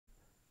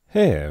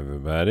Hey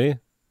everybody.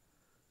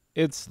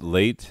 It's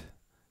late.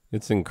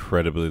 It's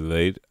incredibly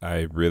late.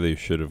 I really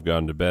should have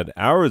gone to bed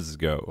hours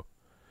ago.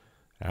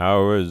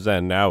 Hours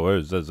and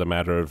hours, as a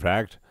matter of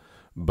fact.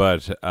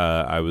 But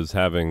I was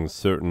having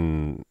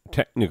certain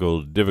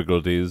technical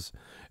difficulties,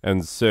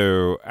 and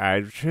so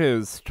I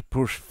chose to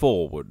push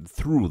forward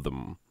through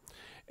them.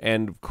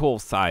 And of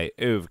course I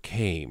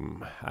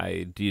overcame.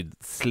 I did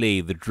slay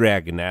the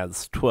dragon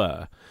as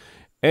 'twere.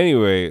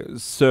 Anyway,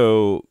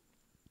 so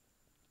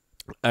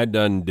I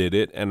done did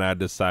it, and I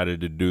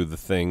decided to do the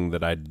thing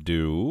that I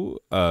do,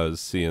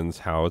 seeing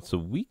how it's a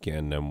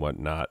weekend and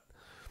whatnot.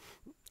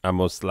 I'm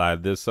gonna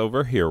slide this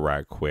over here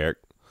right quick,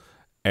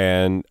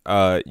 and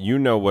you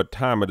know what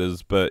time it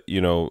is, but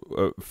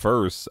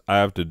first I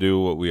have to do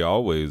what we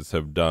always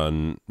have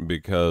done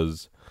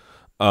because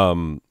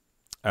I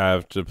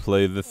have to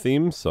play the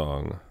theme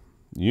song.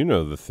 You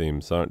know the theme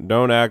song.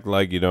 Don't act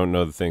like you don't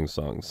know the theme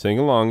song. Sing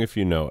along if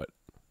you know it.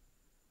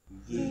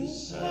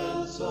 This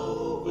has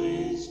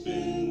always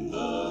been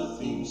the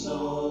theme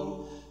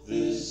song.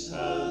 This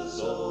has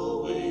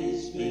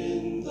always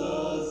been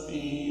the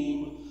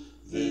theme.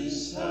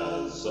 This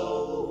has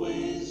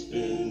always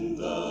been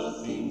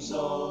the theme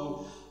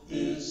song.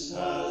 This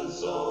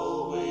has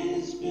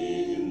always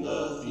been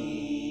the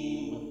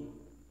theme.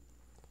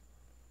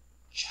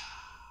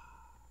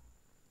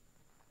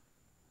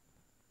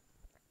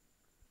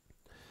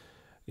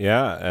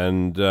 Yeah,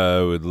 and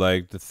I would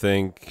like to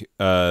thank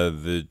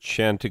the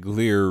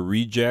Chanticleer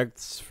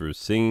Rejects for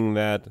singing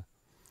that.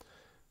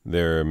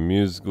 They're a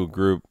musical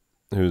group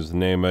whose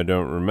name I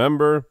don't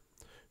remember,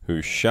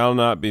 who shall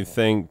not be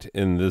thanked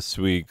in this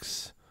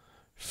week's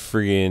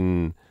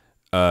friggin'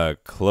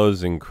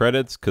 closing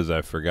credits because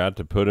I forgot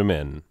to put them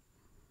in.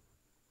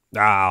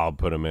 I'll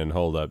put them in.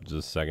 Hold up just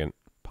a second.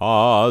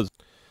 Pause.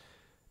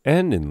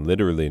 And in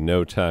literally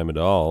no time at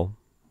all,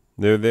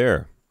 they're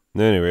there.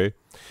 Anyway,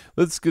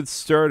 let's get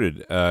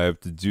started. I have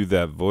to do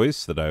that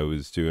voice that I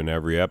always do in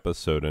every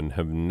episode and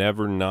have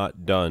never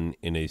not done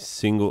in a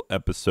single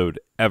episode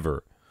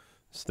ever.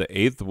 It's the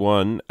 8th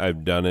one.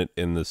 I've done it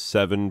in the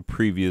 7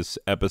 previous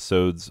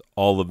episodes,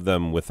 all of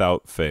them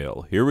without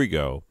fail. Here we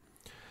go.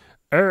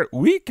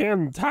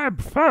 Weekend Type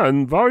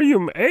Fun,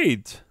 Volume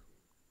 8.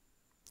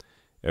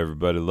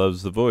 Everybody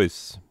loves the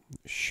voice.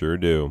 Sure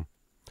do.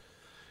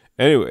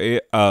 Anyway,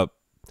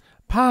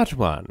 Part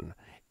 1.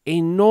 A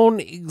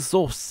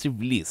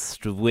non-exhaustive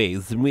list of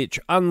ways in which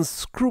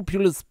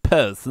unscrupulous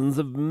persons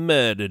have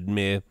murdered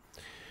me.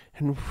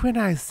 And when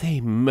I say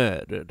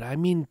murdered, I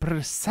mean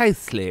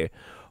precisely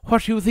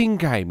what you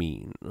think I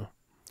mean.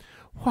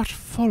 What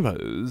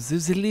follows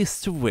is a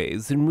list of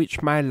ways in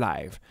which my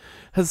life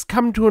has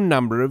come to a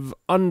number of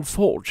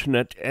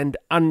unfortunate and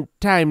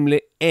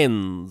untimely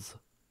ends.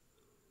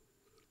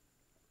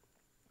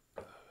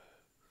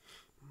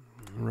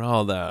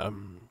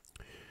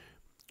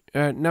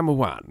 Number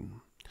 1.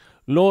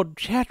 Lord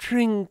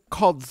Chattering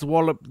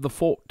Codswallop the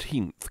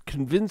 14th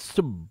convinced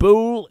a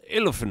bull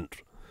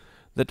elephant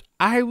that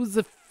I was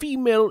a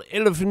female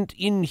elephant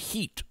in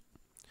heat.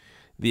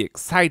 The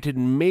excited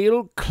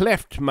male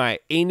cleft my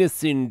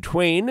anus in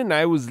twain, and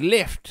I was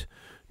left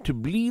to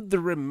bleed the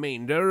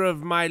remainder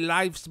of my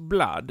life's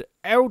blood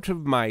out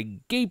of my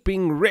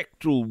gaping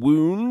rectal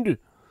wound,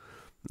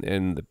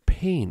 and the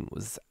pain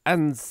was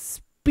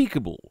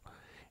unspeakable,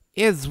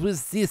 as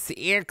was this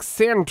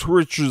accent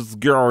which is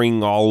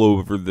going all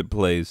over the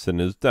place and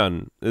is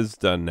done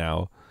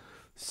now.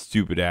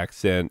 Stupid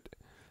accent.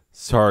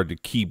 It's hard to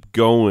keep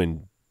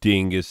going,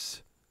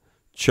 dingus.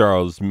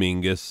 Charles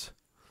Mingus.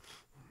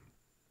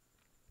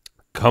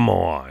 Come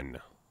on.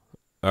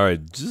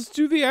 Alright, just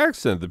do the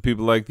accent. The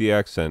people like the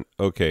accent.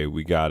 Okay,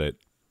 we got it.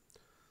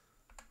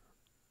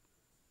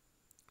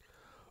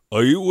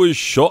 I was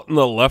shot in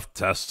the left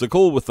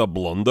testicle with a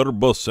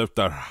blunderbuss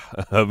after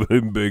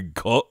having been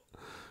cut.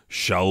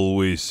 Shall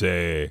we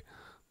say?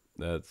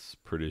 That's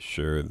pretty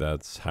sure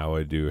that's how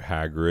I do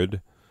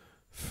Hagrid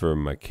for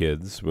my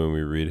kids when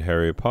we read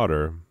Harry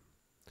Potter.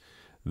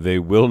 They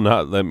will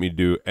not let me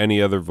do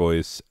any other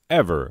voice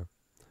ever.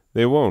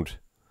 They won't.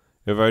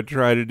 If I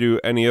try to do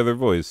any other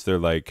voice, they're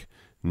like,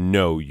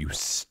 no, you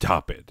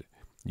stop it.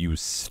 You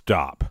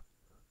stop.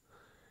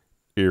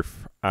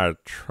 If I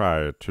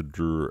try to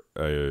do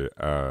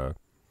a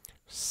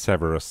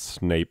Severus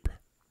Snape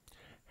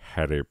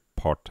Harry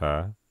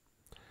Potter,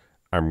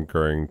 I'm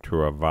going to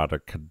Avada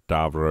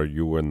Kedavra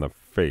you in the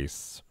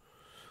face.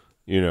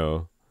 You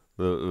know,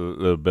 a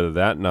little bit of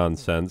that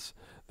nonsense.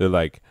 They're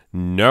like,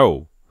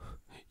 no,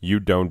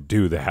 you don't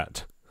do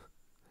that.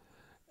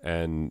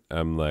 And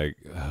I'm like,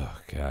 oh,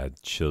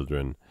 God,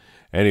 children.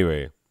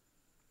 Anyway,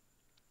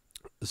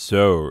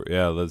 so,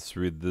 yeah, let's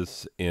read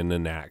this in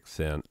an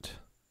accent.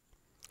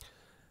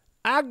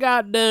 I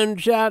got done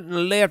shot in the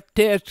left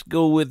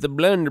testicle with a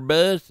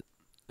blunderbuss.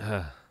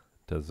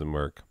 Doesn't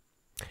work.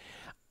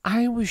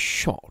 I was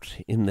shot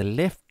in the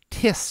left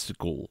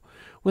testicle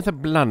with a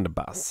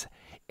blunderbuss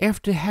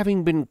after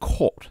having been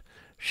caught,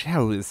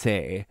 shall we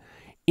say,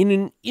 in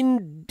an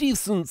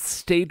indecent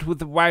state with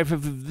the wife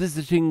of a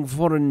visiting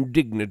foreign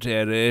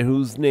dignitary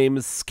whose name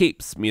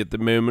escapes me at the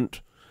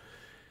moment.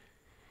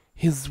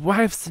 His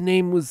wife's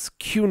name was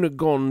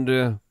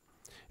Cunegonde,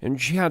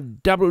 and she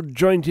had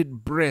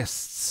double-jointed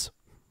breasts.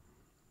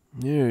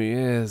 Oh,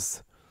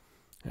 yes,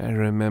 I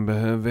remember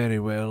her very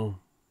well.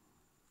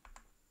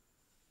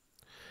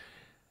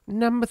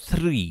 Number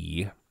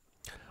 3.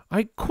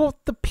 I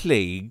caught the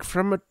plague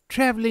from a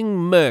travelling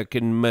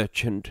merkin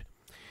merchant.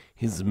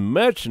 His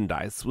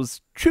merchandise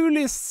was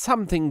truly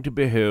something to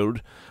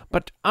behold,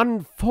 but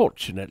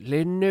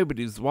unfortunately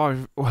nobody's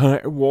wife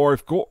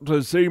got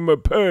to see my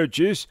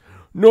purchase,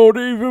 not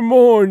even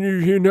mine,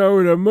 if you know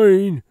what I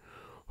mean.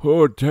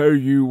 I'll tell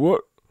you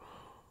what,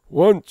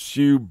 once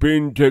you've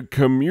been to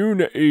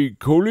community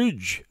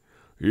college,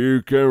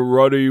 you can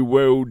ruddy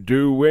well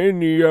do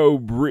any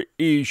old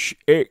British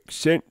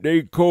accent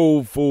they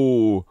call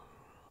for.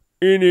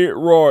 Ain't it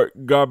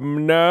right,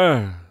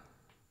 governor?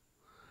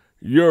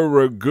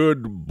 You're a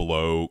good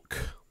bloke.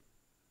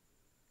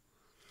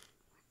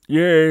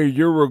 Yeah,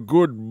 you're a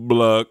good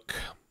bloke.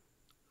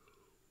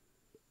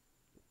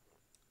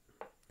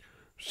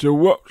 So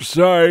what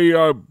say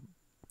I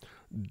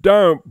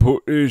don't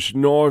put this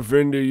knife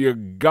into your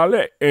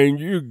gullet and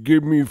you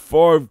give me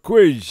 5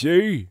 quid,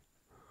 see?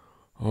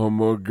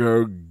 I'ma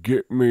go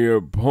get me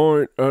a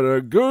pint of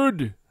the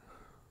good.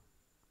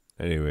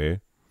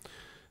 Anyway,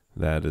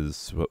 that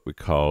is what we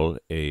call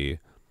a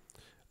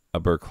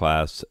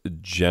upper-class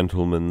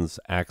gentleman's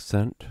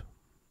accent.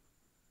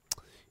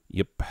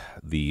 Yep,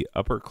 the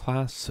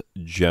upper-class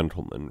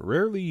gentleman.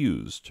 Rarely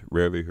used,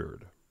 rarely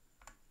heard.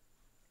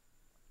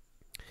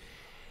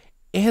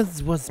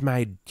 As was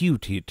my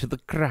duty to the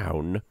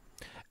crown,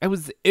 I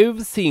was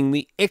overseeing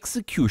the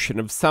execution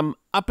of some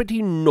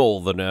uppity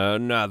northerner or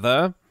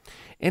another,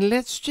 and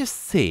let's just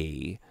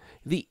say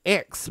the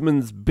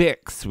axeman's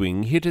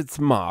backswing hit its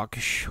mark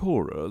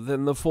surer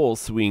than the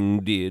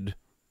foreswing did.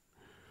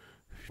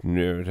 You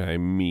know what I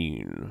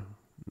mean?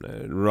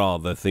 I'd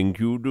rather think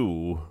you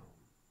do.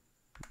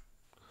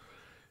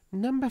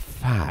 Number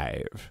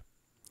 5.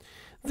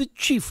 The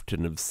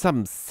chieftain of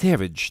some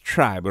savage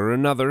tribe or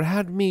another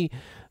had me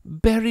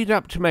buried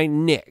up to my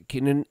neck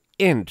in an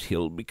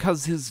ant-hill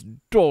because his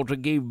daughter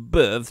gave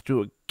birth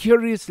to a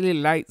curiously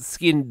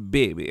light-skinned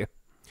baby.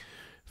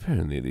 If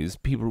only these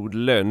people would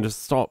learn to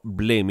stop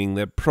blaming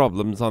their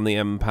problems on the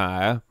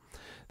Empire,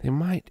 they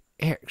might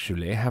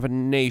actually have a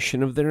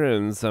nation of their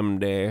own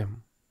someday.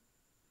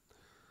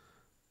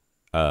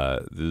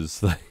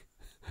 There's like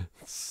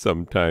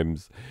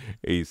sometimes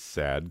a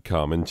sad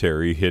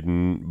commentary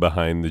hidden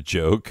behind the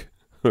joke,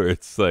 where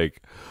it's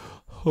like,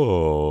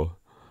 oh,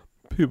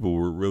 people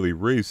were really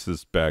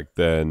racist back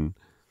then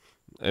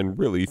and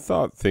really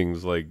thought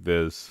things like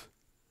this.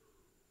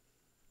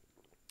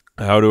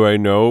 How do I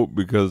know?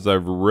 Because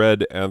I've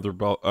read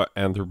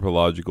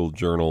anthropological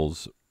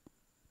journals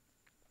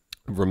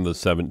from the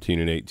 17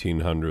 and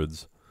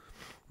 1800s.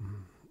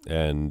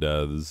 And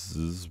this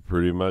is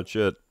pretty much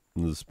it.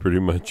 This is pretty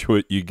much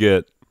what you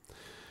get.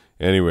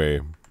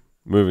 Anyway,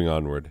 moving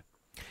onward.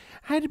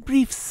 I had a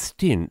brief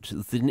stint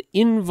as an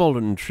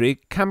involuntary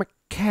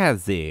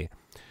kamikaze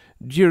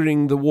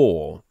during the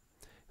war.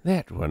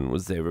 That one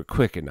was over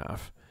quick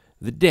enough.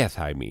 The death,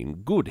 I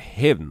mean. Good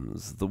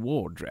heavens, the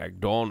war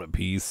dragged on a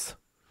piece.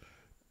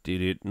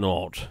 Did it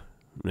not?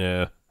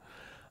 No,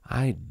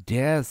 I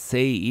dare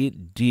say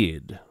it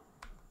did.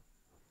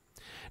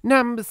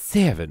 Number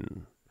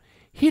 7.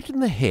 Hit in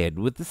the head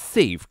with the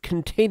safe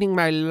containing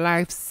my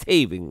life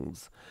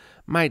savings.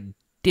 My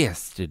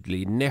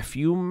dastardly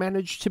nephew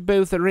managed to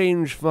both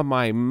arrange for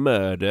my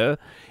murder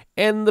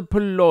and the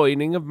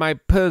purloining of my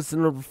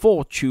personal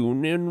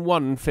fortune in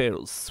one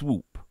fell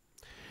swoop.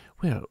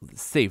 Well, the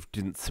safe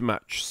didn't so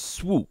much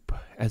swoop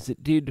as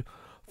it did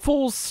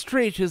fall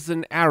straight as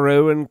an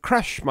arrow and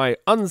crush my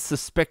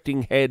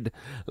unsuspecting head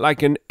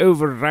like an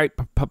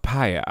overripe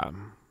papaya.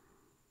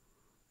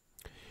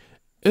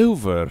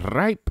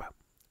 Overripe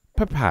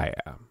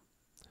papaya.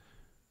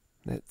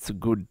 That's a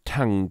good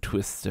tongue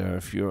twister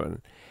if you're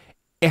an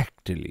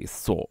actorly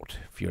sort,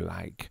 if you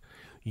like.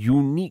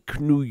 Unique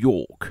New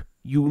York.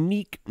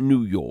 Unique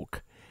New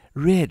York.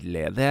 Red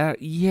leather,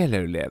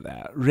 yellow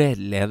leather, red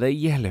leather,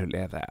 yellow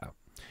leather.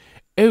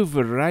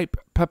 Overripe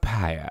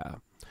papaya.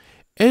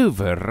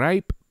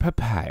 Overripe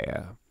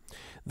papaya.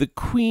 The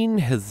Queen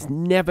has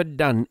never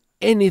done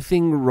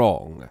anything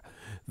wrong.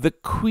 The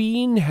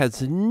Queen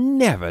has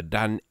never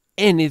done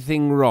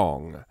anything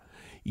wrong.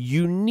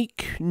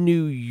 Unique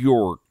New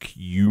York.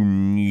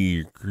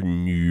 Unique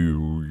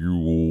New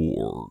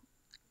York.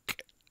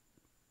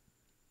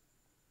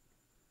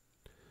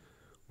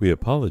 We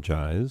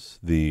apologize.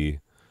 The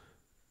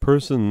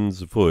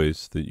person's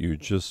voice that you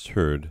just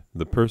heard,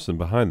 the person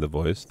behind the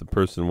voice, the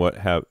person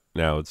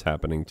now it's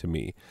happening to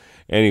me.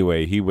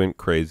 Anyway, he went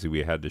crazy.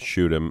 We had to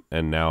shoot him,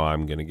 and now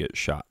I'm going to get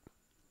shot.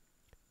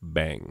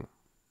 Bang.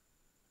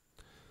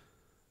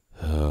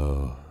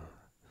 Oh,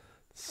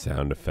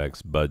 sound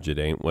effects budget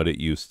ain't what it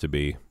used to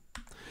be.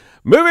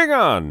 Moving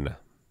on.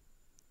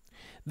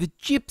 The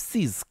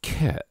gypsy's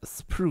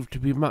curse proved to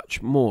be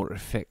much more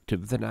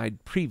effective than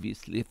I'd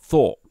previously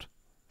thought.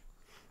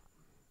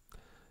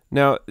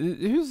 Now,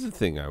 here's the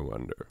thing I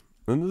wonder,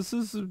 and this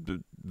is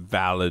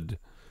valid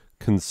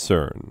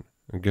concern.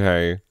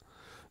 Okay?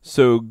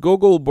 So,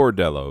 Gogol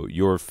Bordello,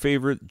 your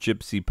favorite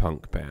gypsy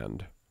punk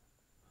band.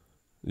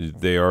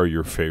 They are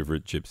your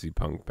favorite gypsy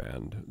punk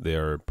band. They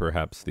are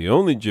perhaps the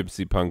only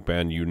gypsy punk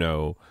band you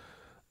know,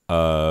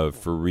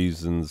 for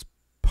reasons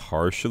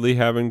partially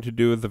having to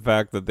do with the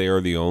fact that they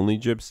are the only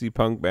gypsy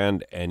punk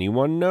band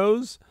anyone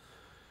knows,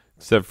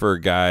 except for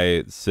a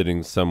guy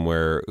sitting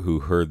somewhere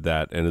who heard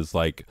that and is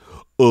like,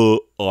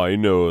 I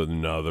know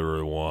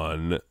another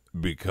one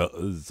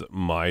because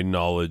my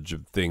knowledge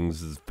of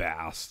things is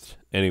vast.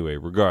 Anyway,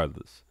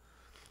 regardless.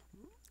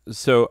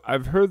 So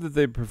I've heard that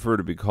they prefer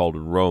to be called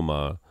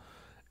Roma,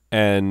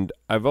 and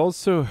I've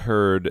also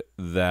heard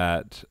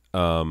that,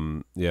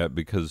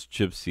 because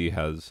gypsy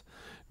has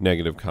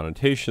negative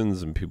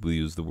connotations and people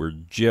use the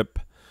word gyp,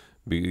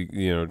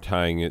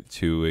 tying it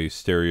to a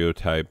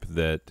stereotype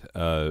that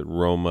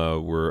Roma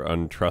were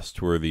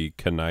untrustworthy,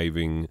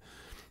 conniving,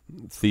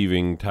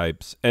 thieving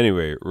types.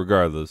 Anyway,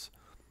 regardless.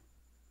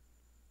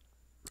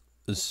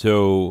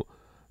 So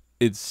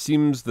it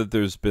seems that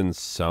there's been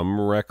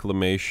some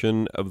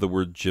reclamation of the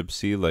word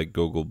gypsy, like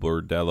Gogol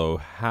Bordello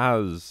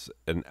has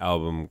an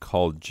album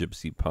called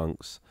Gypsy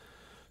Punks.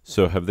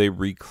 So have they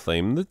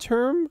reclaimed the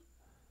term?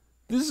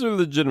 These are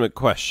legitimate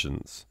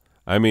questions.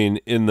 I mean,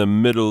 in the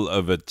middle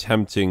of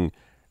attempting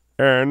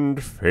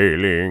and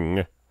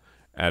failing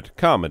at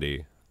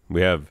comedy,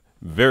 we have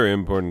very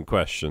important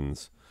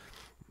questions.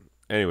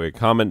 Anyway,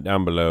 comment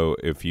down below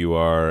if you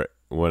are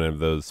one of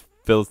those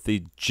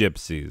filthy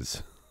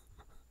gypsies.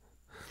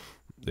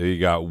 You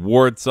got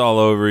warts all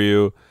over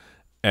you,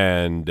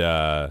 and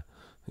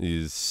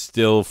you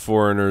steal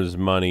foreigners'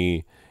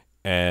 money,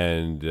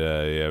 and you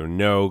have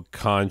no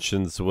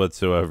conscience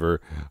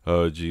whatsoever.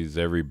 Oh, geez,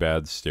 every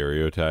bad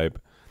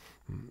stereotype.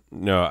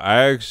 No,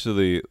 I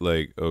actually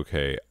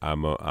okay.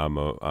 I'm a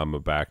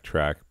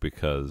backtrack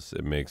because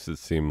it makes it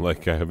seem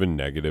like I have a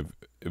negative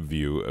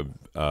view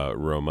of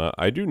Roma.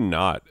 I do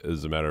not,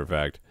 as a matter of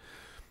fact.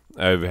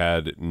 I've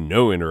had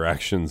no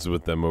interactions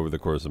with them over the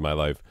course of my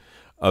life,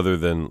 other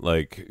than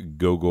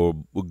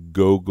Gogol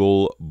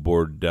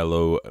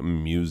Bordello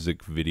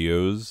music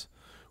videos,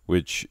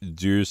 which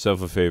do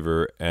yourself a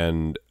favor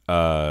and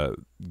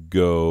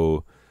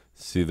go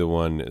see the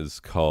one is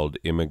called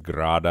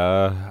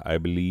Immigrada, I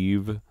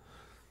believe.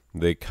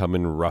 They come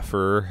in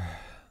rougher.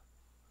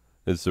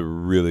 It's a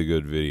really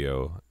good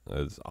video.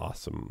 It's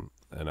awesome,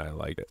 and I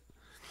like it.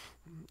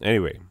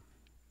 Anyway,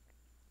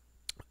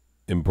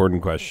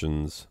 important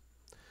questions.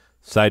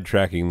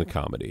 Sidetracking the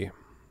comedy.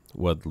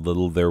 What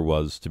little there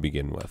was to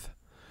begin with.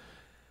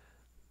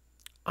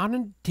 On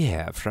a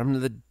dare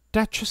from the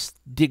Duchess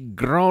de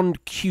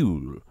Grand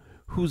Cule,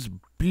 whose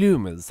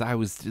bloomers I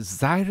was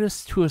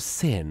desirous to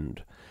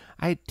ascend,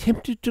 I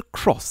attempted to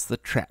cross the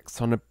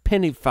tracks on a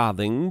penny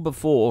farthing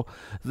before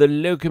the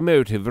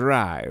locomotive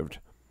arrived.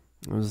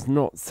 I was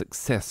not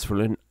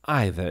successful in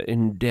either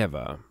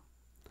endeavor.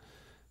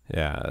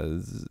 Yeah,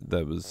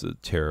 that was a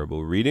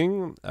terrible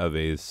reading of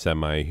a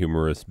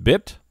semi-humorous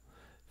bit.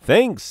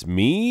 Thanks,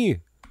 me.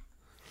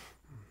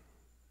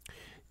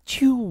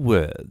 2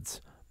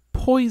 words.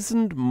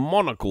 Poisoned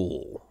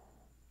monocle.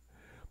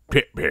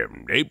 Pip,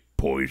 they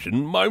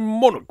poisoned my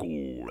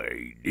monocle,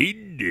 they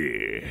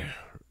did.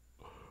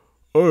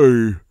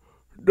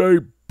 They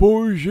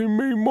poisoned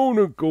me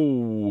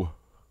monocle.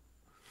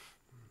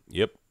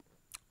 Yep,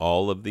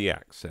 all of the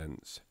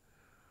accents.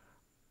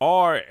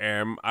 I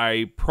am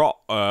a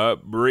proper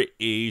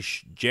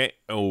British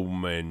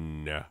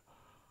gentleman.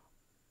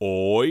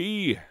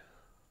 Oi.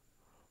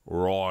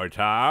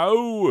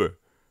 Righto.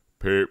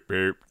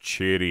 Pip,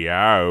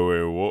 cheerio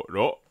and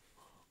whatnot.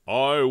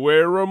 I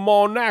wear a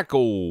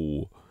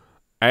monocle.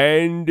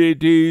 And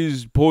it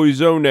is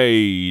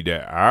poisonade.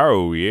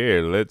 Oh,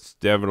 yeah, let's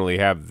definitely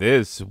have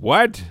this.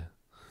 What?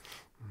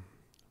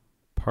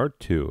 Part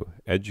 2,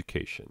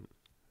 education.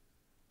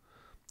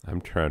 I'm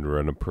trying to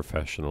run a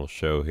professional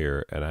show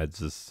here, and I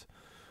just...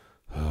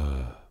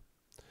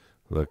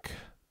 Look,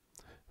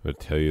 I'm going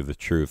to tell you the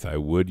truth. I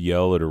would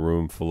yell at a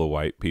room full of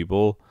white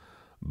people,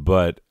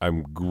 but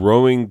I'm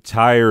growing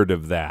tired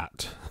of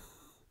that.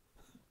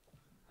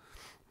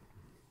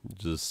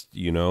 Just,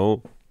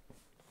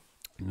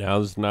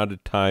 now's not a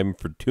time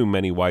for too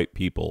many white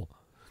people.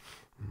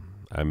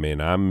 I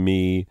mean, I'm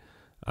me.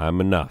 I'm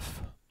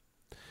enough.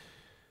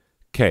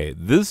 Okay,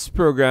 this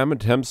program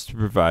attempts to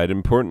provide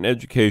important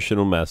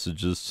educational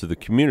messages to the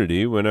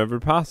community whenever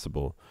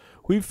possible.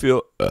 We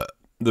feel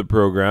the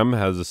program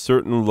has a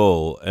certain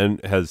lull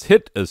and has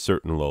hit a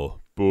certain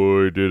lull.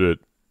 Boy, did it.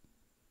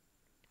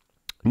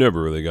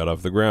 Never really got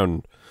off the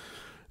ground.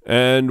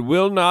 And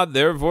will not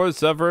therefore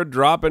suffer a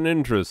drop in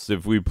interest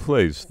if we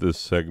place this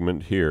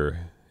segment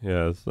here.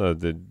 Yes,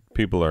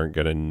 people aren't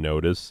going to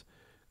notice.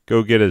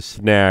 Go get a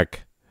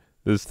snack.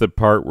 This is the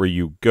part where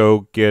you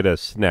go get a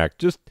snack.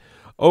 Just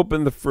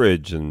open the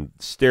fridge and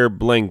stare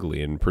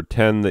blankly and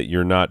pretend that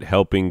you're not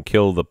helping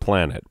kill the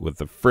planet with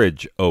the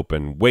fridge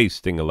open,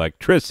 wasting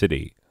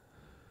electricity.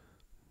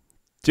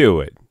 Do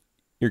it.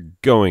 You're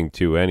going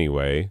to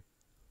anyway.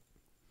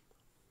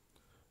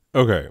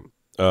 Okay.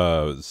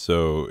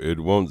 So it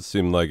won't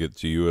seem like it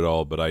to you at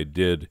all, but I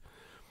did,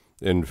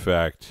 in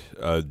fact,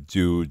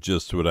 do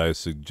just what I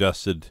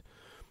suggested.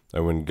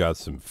 I went and got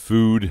some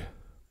food.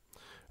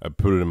 I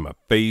put it in my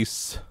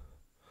face.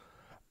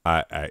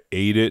 I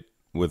ate it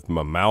with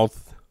my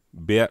mouth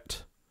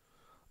bit.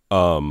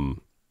 I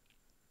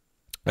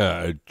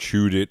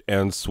chewed it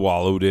and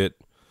swallowed it,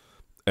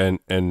 and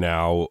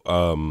now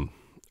I'm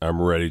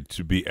ready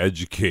to be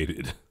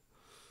educated.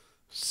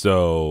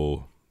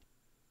 So,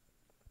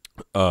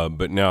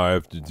 but now I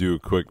have to do a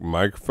quick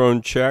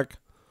microphone check.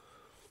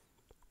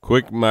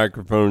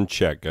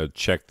 I'll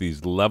check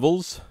these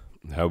levels.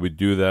 How we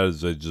do that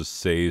is I just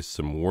say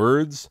some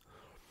words.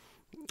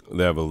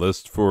 They have a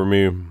list for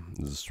me.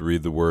 Just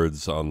read the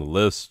words on the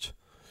list.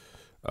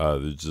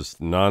 They're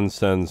just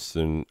nonsense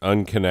and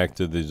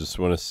unconnected. They just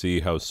want to see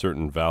how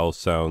certain vowel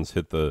sounds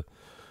hit the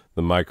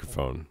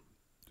microphone.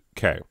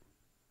 Okay.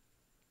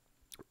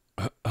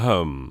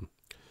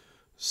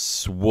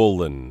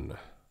 Swollen,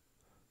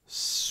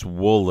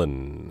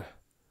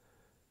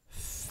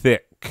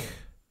 thick,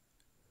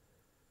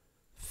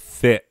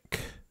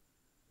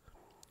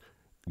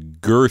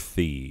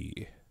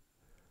 girthy,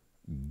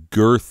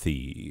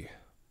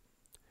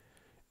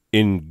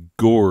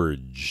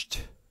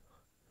 engorged,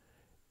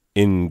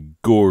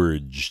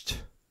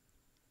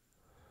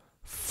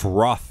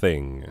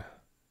 frothing,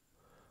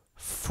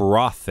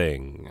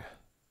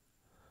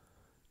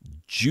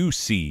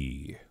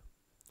 juicy,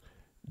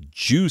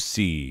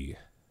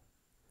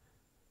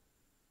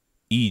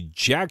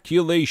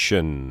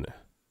 ejaculation.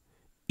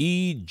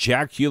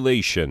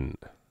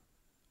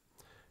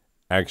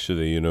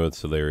 Actually,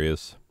 it's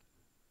hilarious.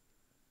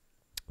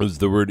 Is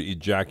the word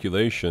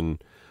ejaculation,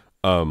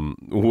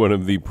 one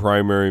of the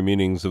primary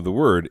meanings of the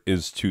word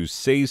is to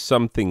say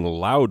something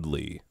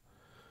loudly,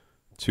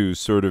 to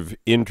sort of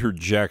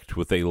interject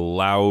with a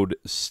loud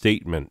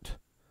statement.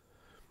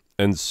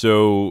 And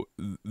so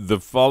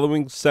the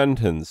following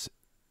sentence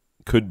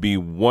could be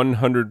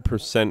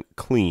 100%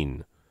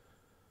 clean,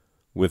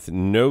 with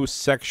no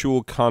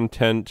sexual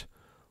content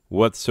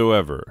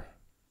whatsoever.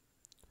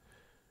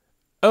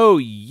 "Oh,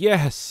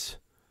 yes,"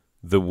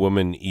 the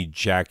woman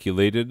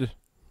ejaculated.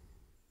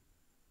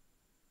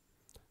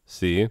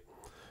 See,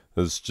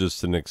 that's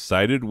just an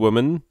excited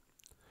woman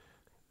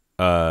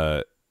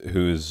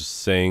who's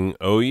saying,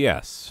 "Oh,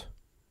 yes."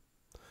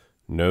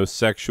 No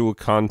sexual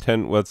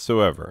content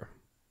whatsoever.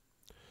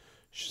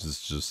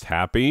 She's just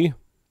happy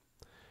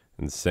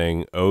and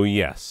saying, "Oh,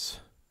 yes."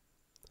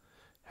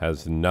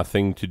 Has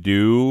nothing to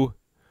do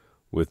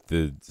with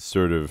the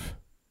sort of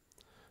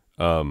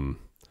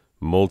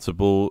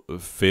multiple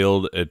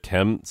failed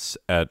attempts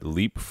at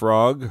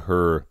leapfrog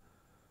her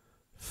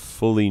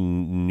fully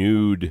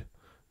nude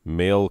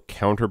male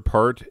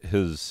counterpart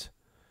has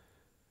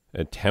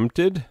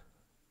attempted.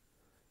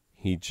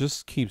 He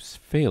just keeps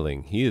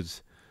failing. He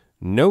is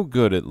no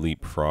good at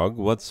leapfrog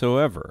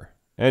whatsoever.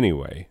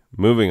 Anyway,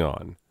 moving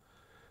on.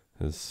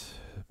 This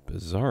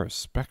bizarre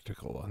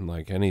spectacle,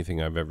 unlike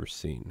anything I've ever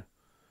seen.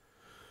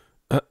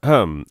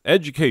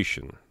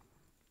 Education.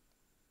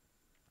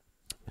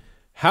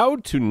 How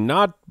to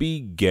Not Be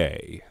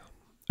Gay.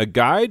 A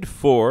guide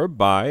for,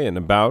 by, and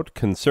about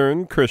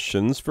concerned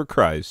Christians for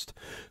Christ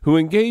who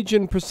engage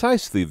in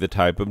precisely the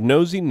type of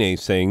nosy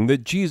naysaying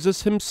that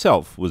Jesus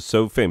himself was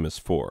so famous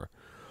for.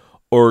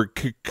 Or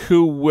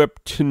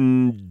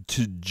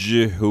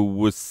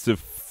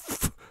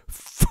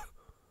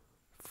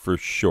for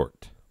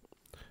short.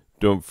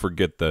 Don't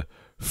forget the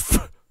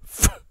f.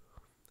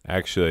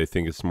 Actually, I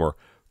think it's more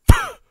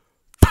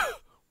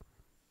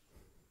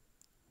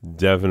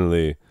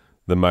definitely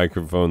the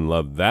microphone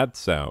loved that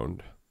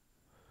sound.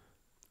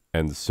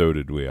 And so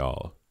did we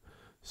all.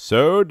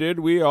 So did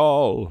we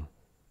all.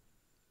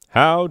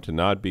 How to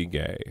Not Be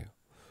Gay.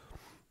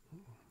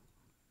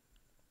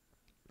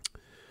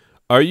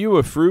 Are you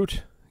a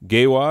fruit,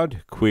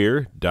 gaywad,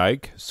 queer,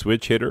 dyke,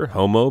 switch hitter,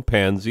 homo,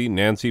 pansy,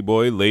 Nancy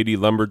boy, lady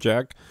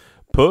lumberjack,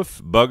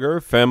 puff, bugger,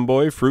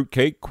 femboy,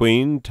 fruitcake,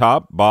 queen,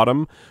 top,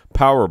 bottom,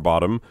 power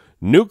bottom,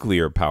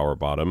 nuclear power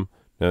bottom?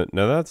 Now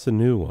that's a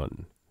new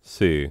one.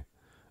 See.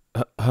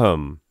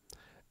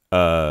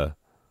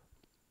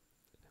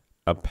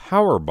 A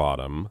power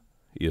bottom,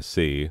 you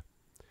see,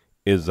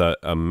 is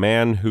a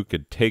man who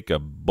could take a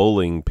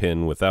bowling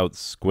pin without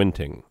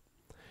squinting.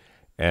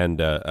 And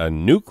a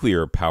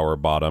nuclear power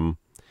bottom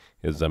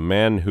is a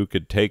man who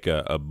could take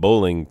a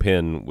bowling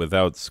pin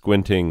without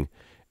squinting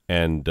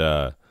and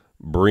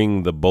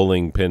bring the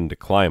bowling pin to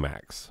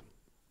climax.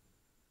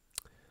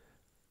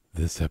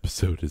 This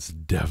episode is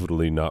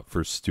definitely not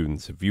for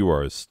students. If you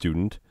are a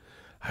student,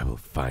 I will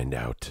find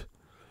out.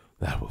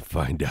 I will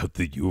find out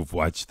that you have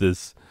watched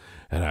this,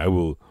 and I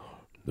will,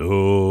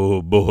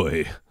 oh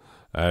boy,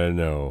 I don't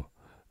know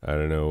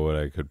what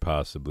I could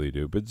possibly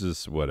do, but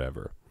just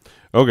whatever.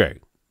 Okay,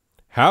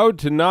 how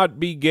to not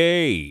be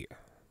gay.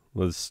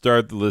 Let's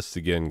start the list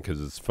again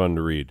because it's fun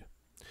to read.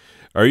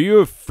 Are you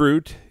a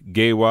fruit,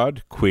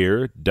 gaywad,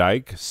 queer,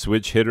 dyke,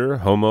 switch hitter,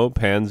 homo,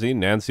 pansy,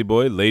 Nancy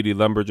boy, lady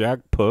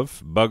lumberjack,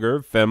 puff,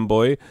 bugger,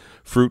 femboy,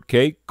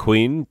 fruitcake,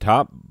 queen,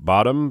 top,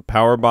 bottom,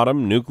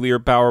 nuclear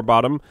power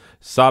bottom,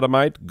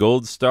 sodomite,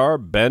 gold star,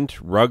 bent,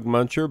 rug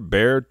muncher,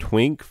 bear,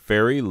 twink,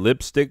 fairy,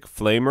 lipstick,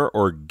 flamer,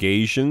 or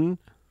Gaysian?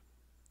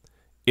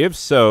 If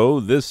so,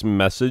 this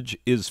message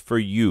is for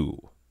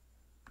you.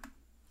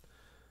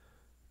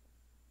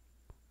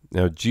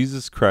 Now,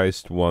 Jesus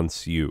Christ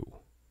wants you.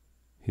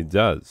 He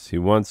does. He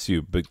wants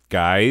you. But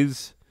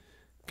guys,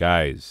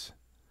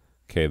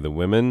 okay, the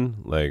women,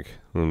 like,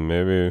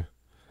 maybe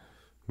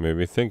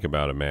think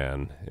about a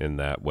man in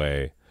that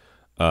way.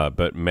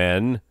 But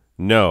men,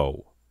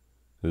 no.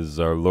 This is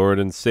our Lord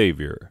and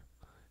Savior.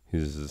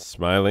 He's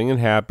smiling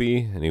and happy,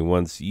 and he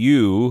wants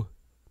you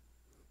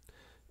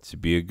to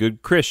be a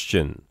good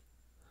Christian.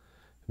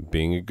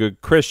 Being a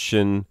good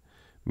Christian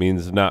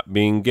means not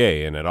being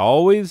gay, and it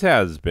always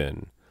has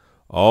been.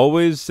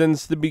 Always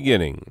since the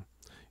beginning.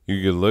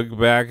 You could look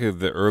back at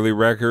the early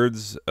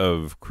records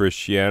of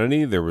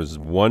Christianity. There was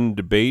one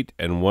debate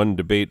and one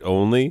debate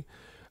only.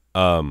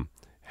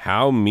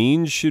 How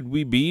mean should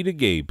we be to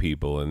gay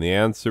people? And the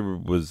answer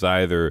was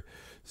either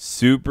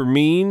super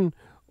mean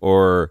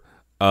or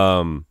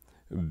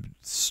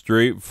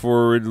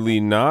straightforwardly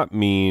not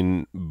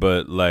mean,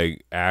 but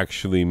like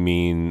actually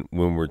mean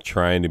when we're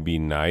trying to be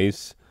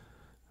nice.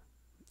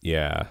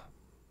 Yeah.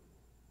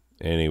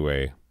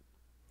 Anyway.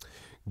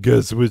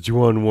 Guess which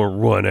one will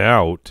run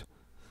out?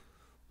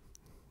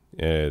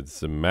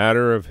 It's a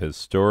matter of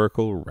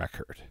historical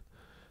record.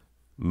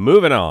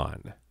 Moving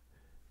on.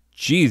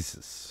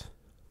 Jesus.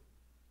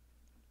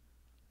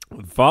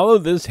 Follow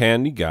this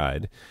handy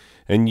guide,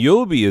 and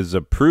you'll be as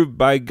approved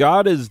by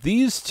God as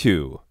these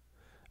two.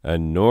 A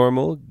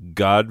normal,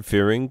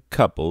 God-fearing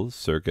couple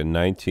circa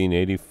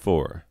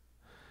 1984.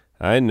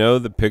 I know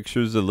the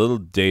picture's a little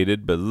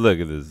dated, but look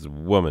at this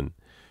woman.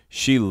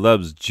 She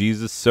loves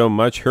Jesus so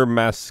much her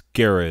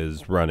mascara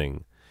is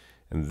running.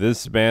 And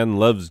this man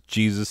loves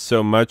Jesus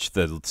so much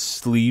that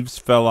sleeves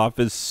fell off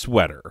his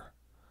sweater.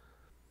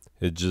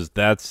 It just,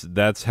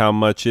 that's how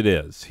much it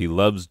is. He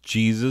loves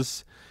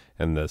Jesus,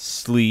 and the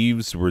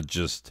sleeves were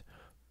just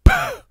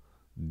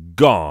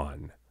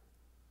gone.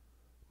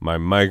 My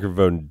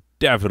microphone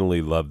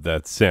definitely loved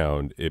that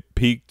sound. It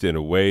peaked in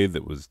a way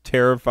that was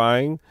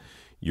terrifying.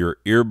 Your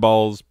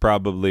earballs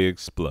probably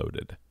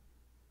exploded.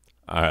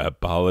 I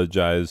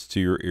apologize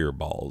to your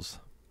earballs.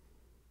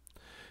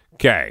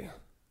 Okay.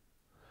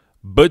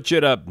 Butch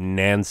it up,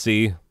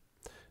 Nancy.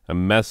 A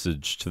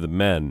message to the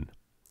men.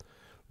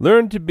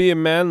 Learn to be a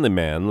manly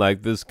man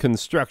like this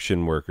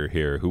construction worker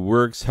here who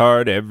works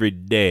hard every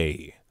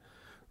day,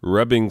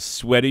 rubbing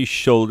sweaty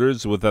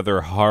shoulders with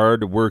other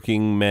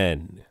hard-working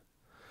men.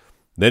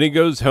 Then he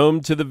goes home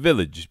to the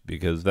village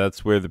because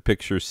that's where the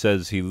picture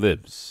says he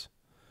lives.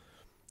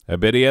 I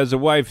bet he has a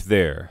wife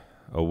there,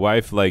 a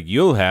wife like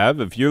you'll have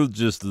if you'll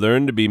just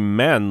learn to be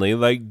manly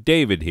like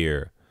David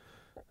here.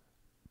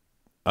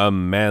 A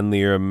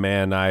manlier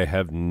man I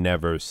have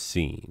never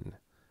seen.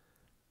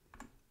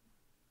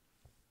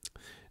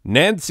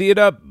 Nancy it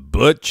up,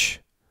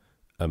 Butch.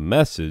 A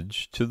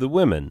message to the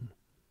women.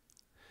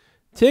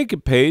 Take a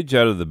page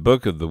out of the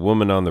book of the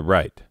woman on the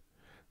right.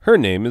 Her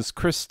name is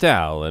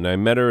Christelle, and I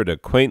met her at a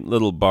quaint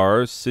little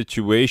bar.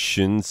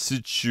 Situation,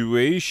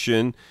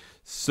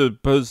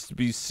 supposed to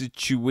be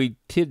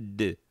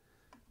situated.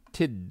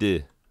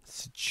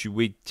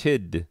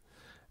 Situated.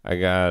 I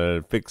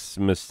gotta fix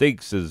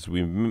mistakes as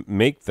we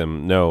make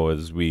them. No,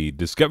 as we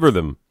discover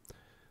them.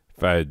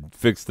 If I'd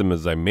fixed them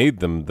as I made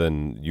them,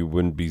 then you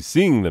wouldn't be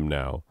seeing them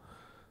now.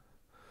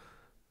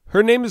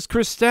 Her name is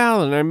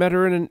Christelle, and I met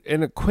her in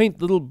a quaint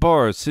little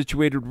bar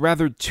situated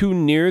rather too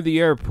near the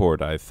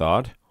airport, I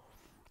thought.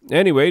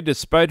 Anyway,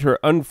 despite her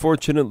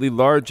unfortunately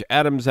large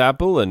Adam's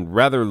apple and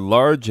rather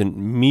large and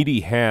meaty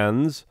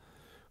hands,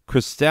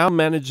 Christelle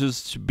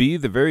manages to be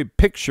the very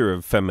picture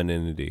of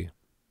femininity.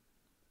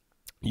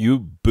 You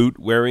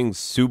boot-wearing,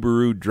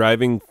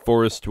 Subaru-driving,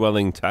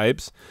 forest-dwelling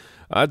types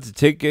ought to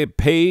take a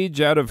page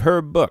out of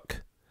her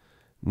book.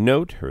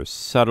 Note her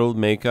subtle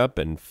makeup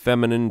and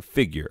feminine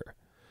figure.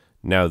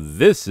 Now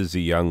this is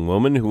a young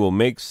woman who will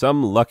make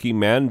some lucky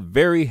man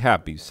very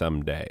happy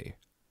someday.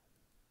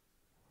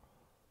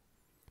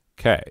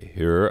 Okay,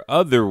 here are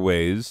other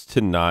ways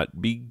to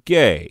not be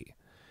gay.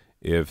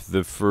 If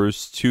the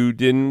first two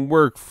didn't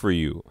work for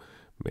you,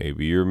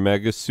 maybe you're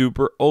mega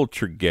super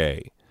ultra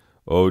gay.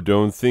 Oh,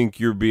 don't think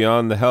you're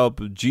beyond the help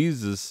of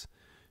Jesus.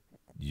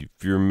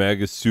 If you're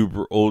mega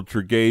super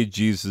ultra gay,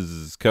 Jesus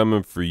is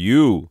coming for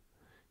you.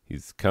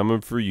 He's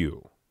coming for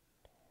you.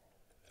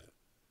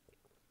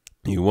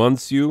 He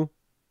wants you.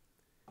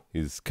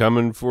 He's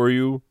coming for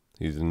you.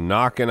 He's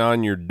knocking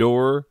on your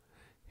door.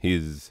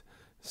 He's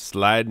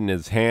sliding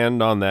his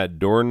hand on that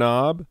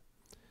doorknob.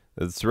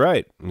 That's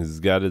right. He's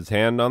got his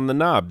hand on the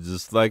knob,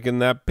 just like in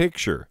that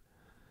picture.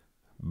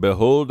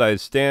 Behold, I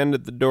stand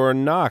at the door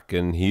and knock,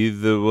 and he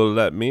that will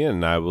let me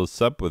in, I will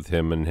sup with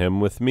him, and him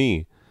with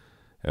me.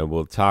 And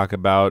we'll talk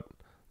about,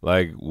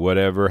 like,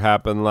 whatever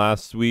happened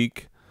last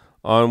week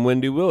on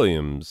Wendy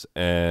Williams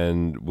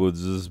and would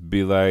just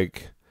be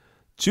like,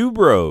 two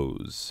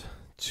bros.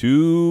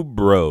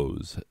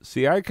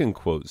 See, I can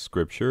quote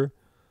scripture.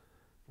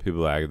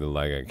 People acting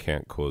like I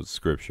can't quote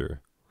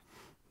scripture.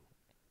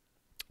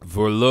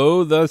 For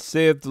lo, thus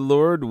saith the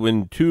Lord,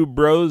 when two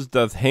bros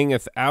doth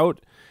hangeth out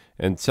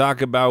and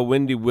talk about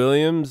Wendy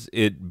Williams,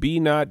 it be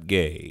not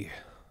gay.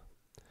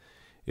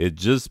 It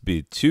just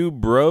be two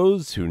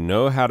bros who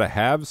know how to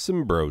have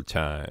some bro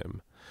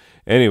time.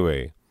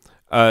 Anyway,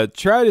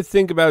 try to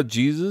think about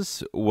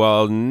Jesus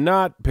while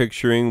not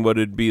picturing what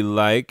it'd be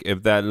like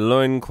if that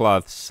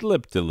loincloth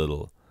slipped a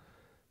little.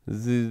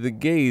 The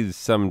gays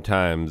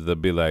sometimes, they'll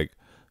be like,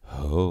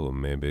 oh,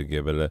 maybe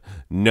give it a...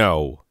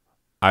 No,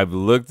 I've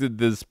looked at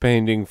this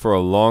painting for a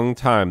long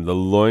time. The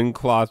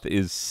loincloth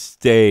is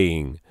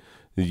staying.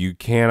 You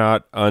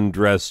cannot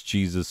undress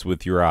Jesus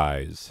with your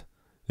eyes.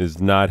 It's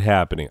not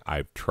happening.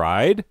 I've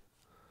tried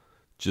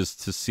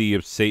just to see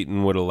if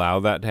Satan would allow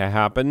that to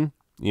happen.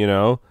 You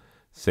know,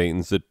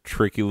 Satan's a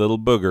tricky little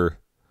booger.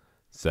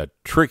 It's a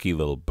tricky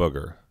little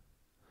booger.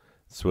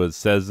 That's what it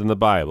says in the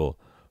Bible.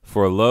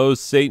 For lo,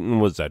 Satan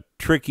was a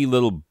tricky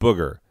little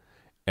booger.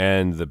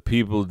 And the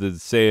people did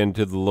say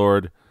unto the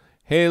Lord,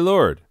 Hey,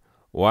 Lord,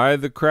 why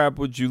the crap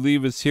would you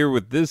leave us here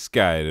with this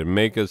guy to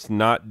make us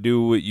not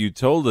do what you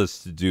told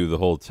us to do the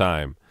whole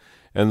time?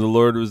 And the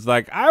Lord was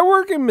like, I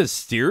work in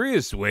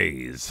mysterious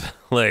ways.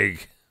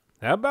 Like,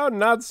 how about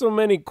not so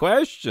many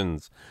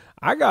questions?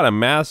 I got a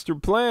master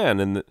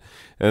plan.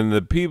 And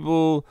the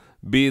people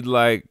be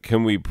like,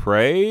 can we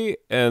pray?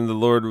 And the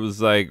Lord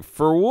was like,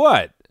 for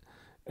what?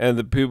 And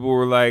the people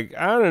were like,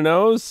 I don't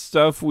know,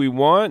 stuff we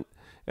want.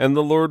 And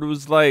the Lord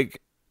was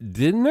like,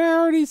 didn't I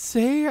already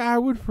say I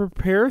would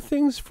prepare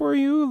things for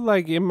you,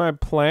 like in my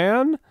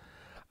plan?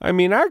 I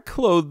mean, I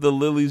clothe the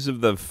lilies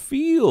of the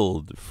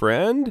field,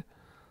 friend.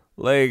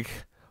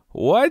 Like,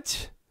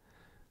 what?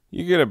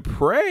 You're going to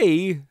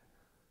pray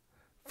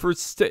for...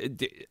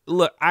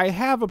 Look, I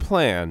have a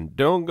plan.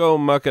 Don't go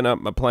mucking up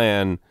my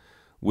plan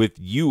with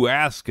you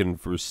asking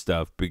for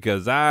stuff,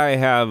 because I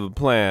have a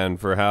plan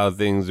for how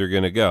things are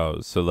going to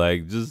go. So,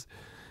 like, just...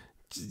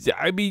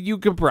 I mean, you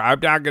can pray.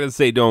 I'm not going to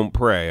say don't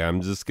pray. I'm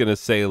just going to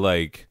say,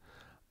 like,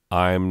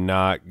 I'm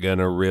not going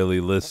to really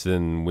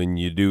listen when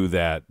you do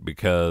that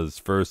because,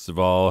 first of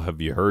all,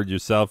 have you heard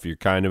yourself? You're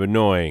kind of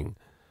annoying.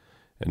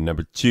 And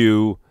number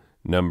two,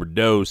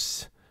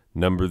 the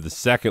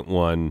second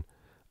one,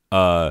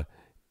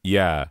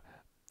 yeah,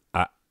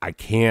 I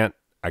can't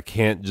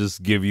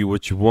just give you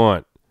what you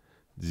want.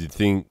 Do you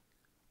think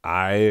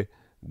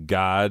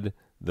God,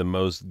 the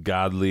most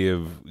godly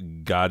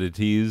of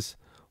godities,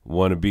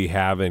 want to be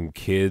having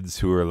kids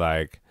who are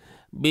like,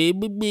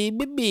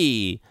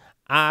 baby,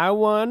 I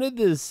wanted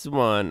this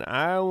one.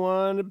 I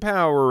want a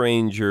Power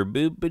Ranger.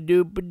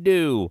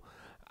 Boop-a-doop-a-doo.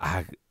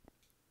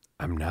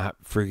 I'm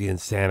not friggin'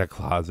 Santa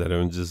Claus. I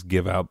don't just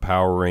give out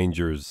Power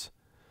Rangers.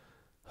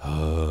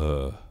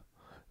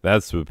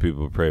 That's what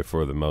people pray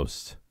for the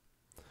most.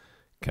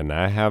 Can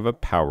I have a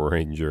Power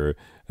Ranger?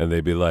 And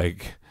I'd be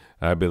like,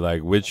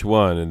 which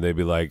one? And they'd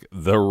be like,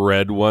 the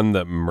red one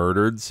that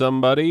murdered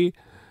somebody?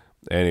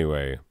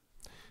 Anyway,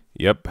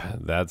 yep,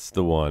 that's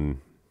the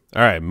one.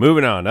 All right,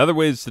 moving on. Other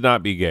ways to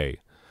not be gay.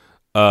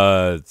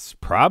 It's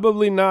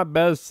probably not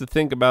best to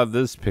think about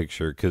this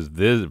picture because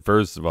this,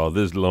 first of all,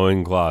 this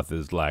loincloth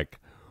is like,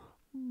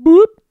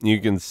 boop.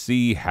 You can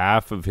see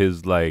half of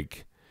his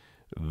like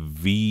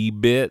V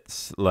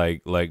bits,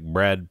 like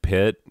Brad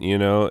Pitt, you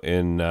know,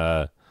 in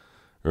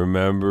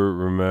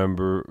remember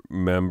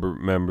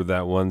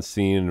that one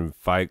scene in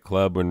Fight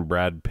Club when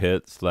Brad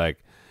Pitt's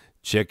like,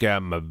 check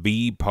out my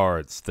V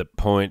parts that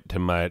point to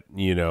my,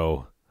 you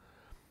know,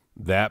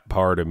 that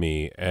part of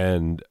me.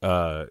 And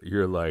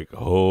you're like,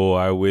 oh,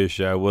 I wish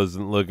I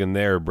wasn't looking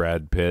there,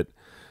 Brad Pitt.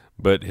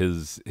 But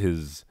his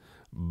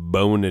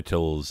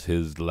bonitals,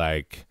 his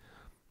like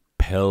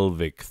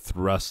pelvic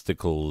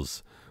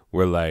thrusticles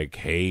were like,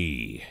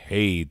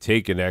 hey,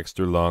 take an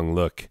extra long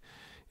look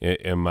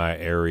in my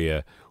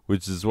area.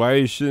 Which is why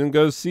you shouldn't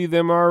go see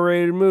them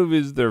R-rated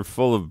movies. They're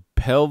full of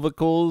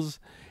pelvicals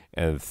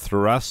and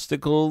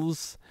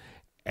thrusticles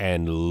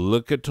and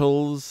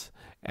lookatals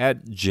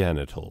at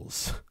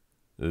genitals.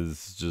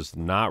 It's just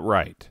not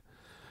right.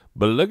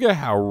 But look at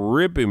how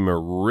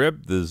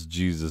ripped this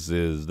Jesus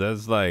is.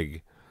 That's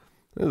like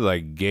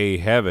gay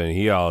heaven.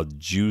 He all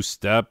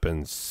juiced up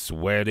and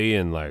sweaty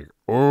and like,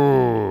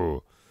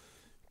 oh,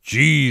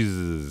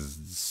 Jesus,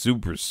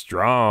 super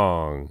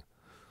strong.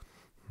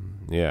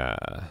 Yeah.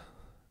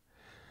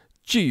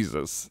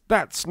 Jesus,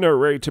 that's no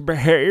way to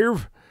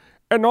behave.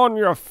 And on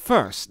your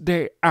first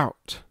day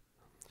out.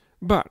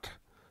 But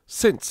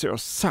since you're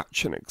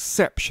such an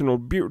exceptional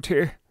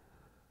beauty,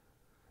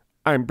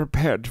 I'm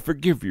prepared to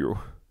forgive you.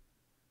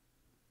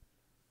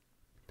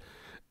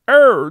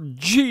 Oh,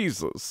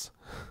 Jesus.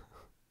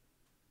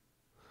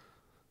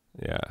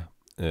 Yeah.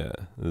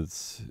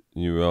 It's,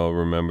 you all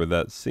remember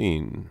that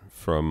scene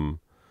from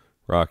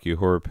Rocky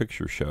Horror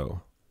Picture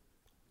Show.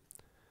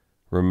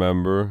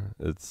 Remember,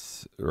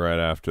 it's right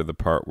after the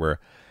part where,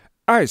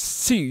 I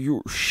see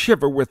you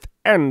shiver with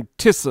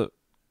anticipation.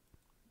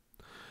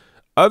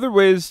 Other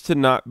ways to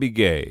not be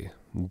gay.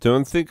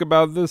 Don't think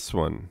about this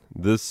one.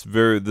 This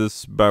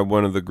by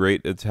one of the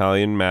great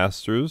Italian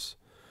masters,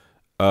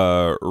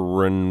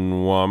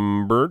 Renoir.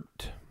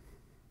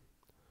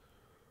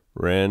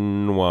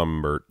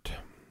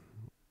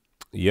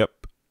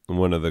 Yep,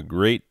 one of the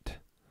great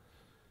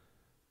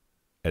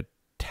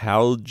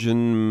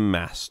Italian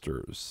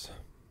masters.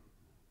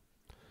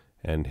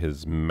 And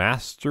his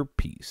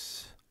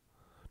masterpiece.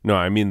 No,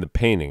 I mean the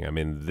painting. I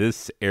mean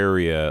this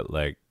area,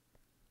 like,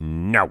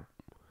 no.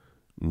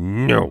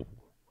 Nope.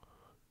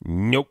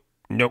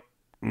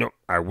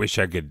 I wish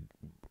I could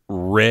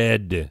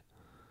read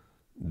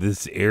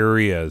this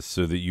area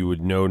so that you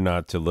would know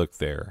not to look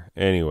there.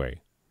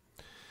 Anyway.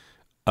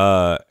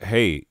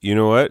 Hey, you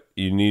know what?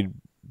 You need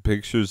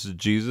pictures of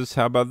Jesus?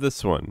 How about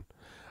this one?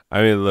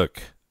 I mean,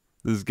 look.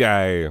 This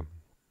guy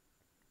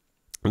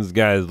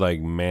is like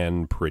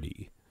man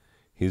pretty.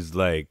 He's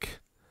like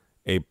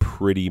a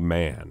pretty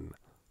man.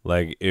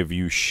 Like if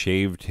you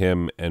shaved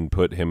him and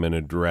put him in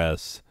a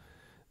dress,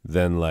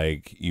 then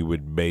like you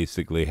would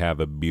basically have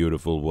a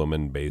beautiful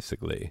woman,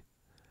 basically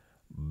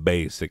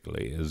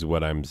is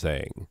what I'm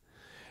saying.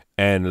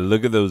 And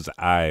look at those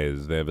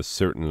eyes. They have a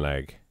certain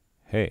like,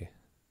 hey,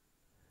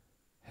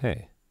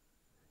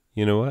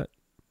 you know what?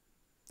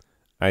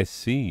 I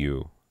see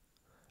you.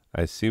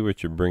 I see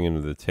what you're bringing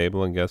to the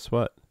table, and guess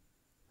what?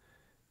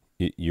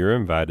 You're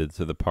invited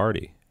to the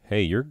party.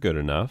 Hey, you're good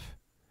enough.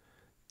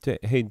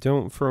 Hey,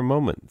 don't for a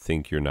moment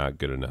think you're not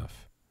good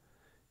enough.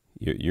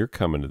 You're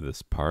coming to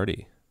this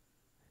party.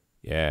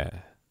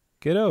 Yeah.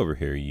 Get over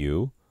here,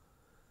 you.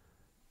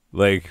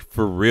 Like,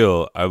 for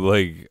real, I'm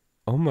like,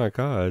 oh my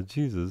God,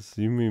 Jesus,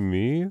 you mean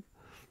me?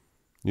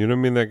 You know what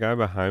I mean? That guy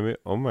behind me?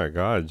 Oh my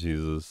God,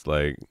 Jesus.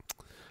 Like,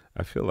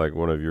 I feel like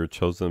one of your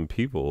chosen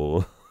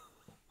people.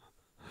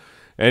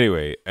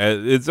 Anyway,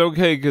 it's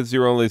okay because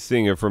you're only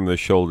seeing it from the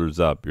shoulders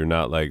up. You're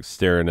not like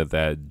staring at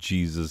that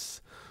Jesus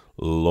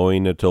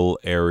loinital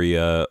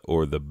area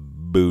or the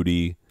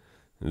booty.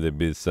 There'd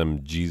be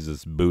some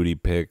Jesus booty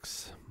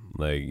pics.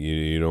 Like,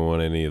 you don't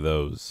want any of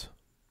those.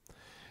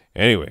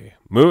 Anyway,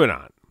 moving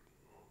on.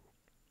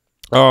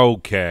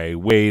 Okay,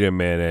 wait a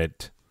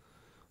minute.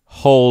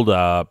 Hold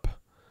up.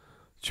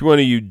 Which one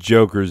of you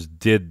jokers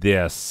did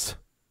this?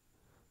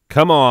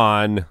 Come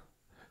on.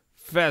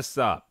 Fess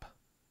up.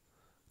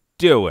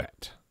 Do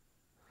it.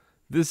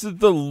 This is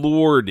the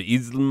Lord.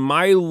 He's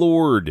my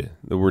Lord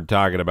that we're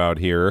talking about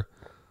here.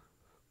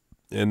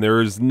 And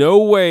there is no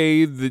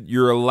way that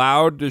you're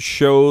allowed to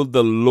show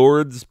the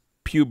Lord's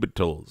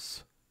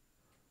pubitals.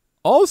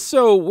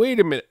 Also, wait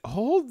a minute.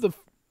 Hold the...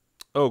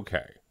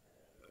 Okay.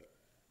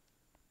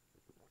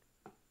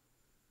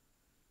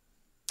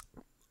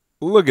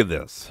 Look at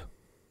this.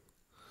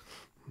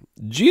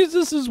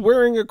 Jesus is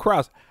wearing a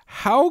cross.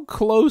 How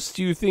close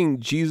do you think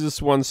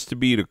Jesus wants to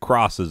be to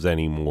crosses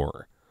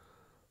anymore?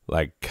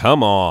 Like,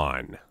 come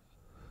on.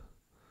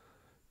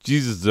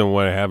 Jesus doesn't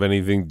want to have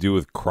anything to do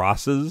with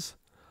crosses.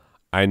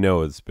 I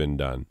know it's been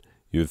done.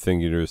 You're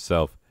thinking to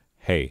yourself,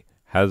 hey,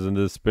 hasn't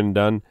this been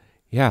done?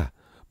 Yeah,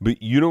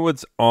 but you know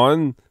what's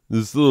on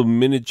this little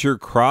miniature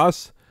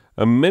cross?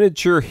 A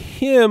miniature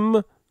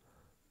him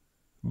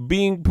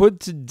being put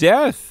to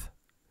death.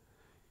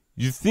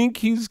 You think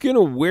he's going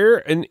to wear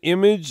an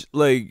image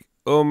like,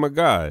 oh my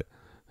God.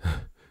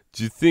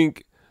 Do you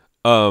think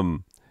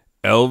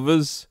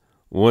Elvis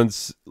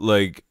wants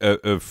like a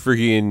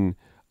freaking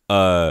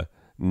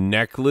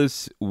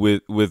necklace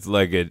with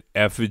like an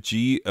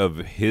effigy of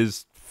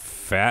his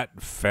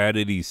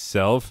fattity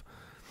self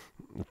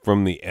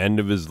from the end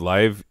of his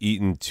life,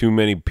 eating too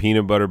many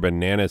peanut butter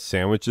banana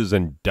sandwiches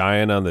and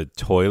dying on the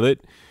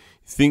toilet?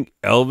 You think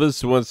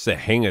Elvis wants to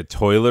hang a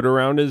toilet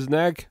around his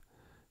neck?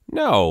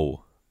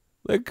 No.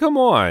 Like, come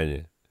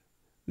on.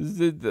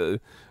 And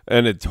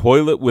a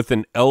toilet with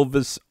an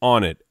Elvis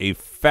on it. A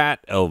fat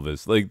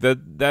Elvis. Like,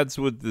 that's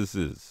what this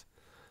is.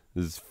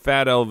 This is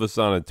fat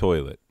Elvis on a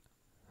toilet.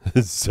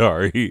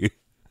 Sorry.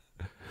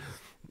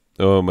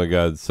 Oh, my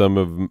God. Some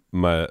of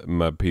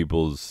my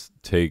peoples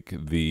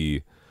take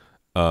the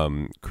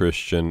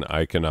Christian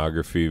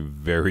iconography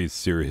very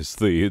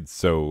seriously. And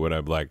so when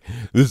I'm like,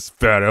 this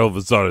fat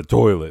Elvis on a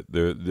toilet,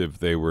 if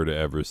they were to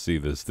ever see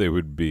this, they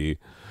would be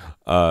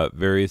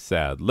very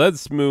sad.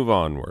 Let's move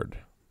onward.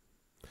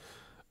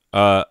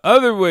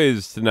 Other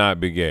ways to not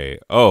be gay.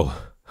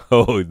 Oh,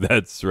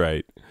 that's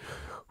right.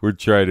 We're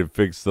trying to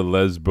fix the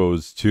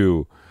lesbos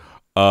too.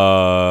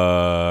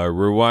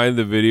 Rewind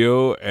the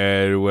video,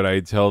 and when I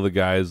tell the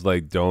guys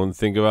like, don't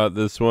think about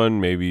this one,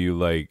 maybe you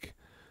like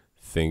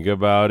think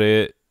about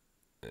it.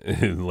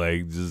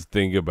 Like, just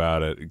think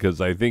about it, because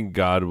I think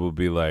God will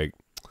be like,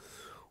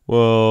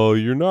 well,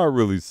 you're not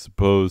really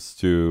supposed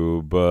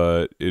to,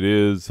 but it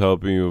is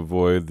helping you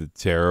avoid the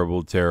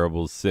terrible,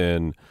 terrible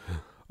sin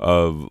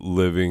of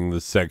living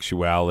the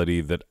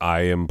sexuality that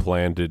I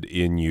implanted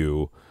in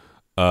you.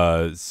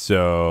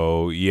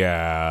 So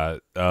yeah,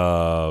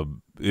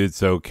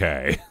 it's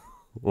okay.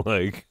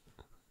 Like,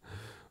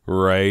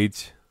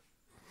 right?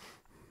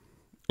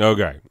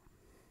 Okay.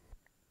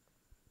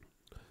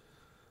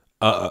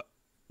 Uh,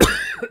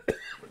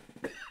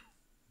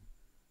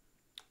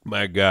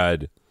 my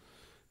God,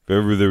 if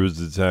ever there was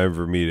a time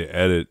for me to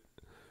edit,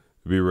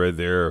 it'd be right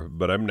there.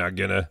 But I'm not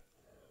gonna.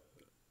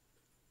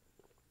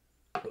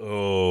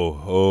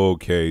 Oh,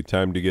 okay.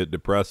 Time to get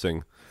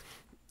depressing.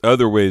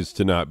 Other ways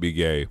to not be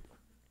gay.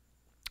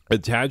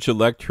 Attach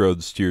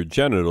electrodes to your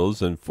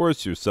genitals and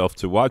force yourself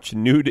to watch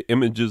nude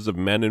images of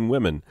men and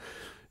women,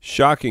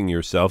 shocking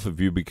yourself if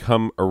you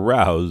become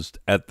aroused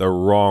at the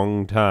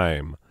wrong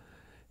time.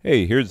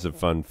 Hey, here's a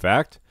fun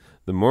fact.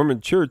 The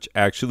Mormon Church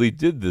actually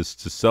did this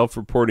to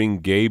self-reporting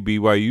gay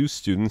BYU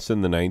students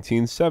in the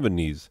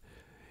 1970s.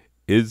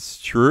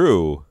 It's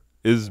true.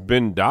 It's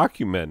been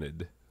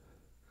documented.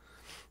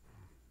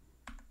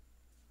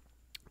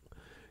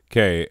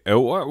 Okay,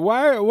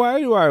 why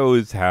do I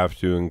always have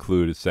to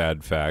include a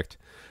sad fact?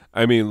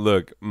 I mean,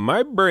 look,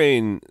 my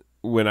brain,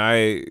 when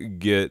I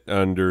get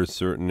under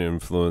certain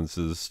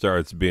influences,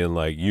 starts being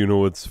like, you know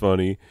what's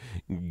funny?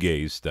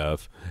 Gay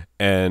stuff.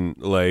 And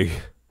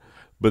like,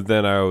 but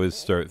then I always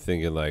start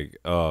thinking like,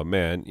 oh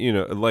man,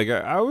 like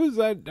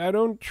I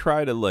don't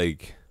try to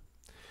like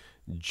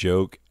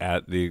joke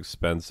at the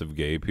expense of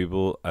gay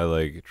people. I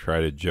like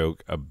try to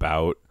joke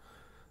about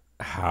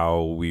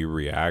how we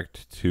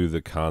react to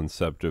the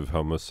concept of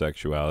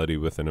homosexuality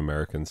within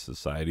American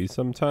society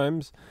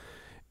sometimes.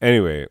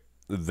 Anyway,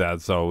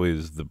 that's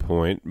always the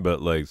point,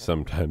 but like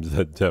sometimes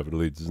that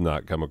definitely does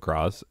not come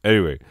across.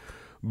 Anyway,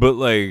 but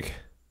like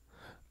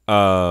here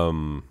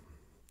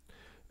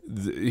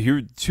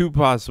are two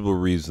possible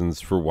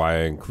reasons for why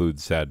I include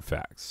sad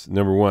facts.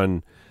 Number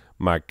one,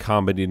 my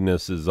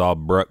comediness is all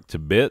broke to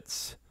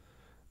bits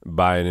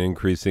by an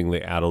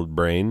increasingly addled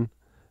brain.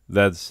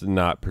 That's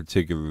not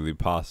particularly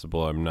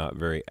possible. I'm not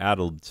very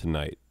addled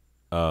tonight,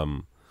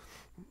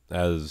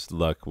 as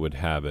luck would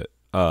have it.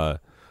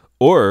 Or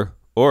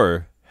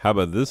how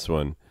about this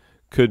one?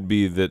 Could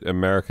be that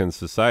American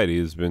society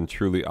has been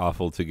truly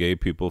awful to gay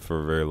people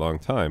for a very long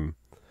time.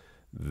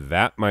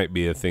 That might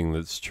be a thing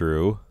that's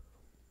true.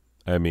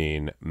 I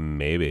mean,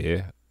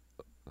 maybe.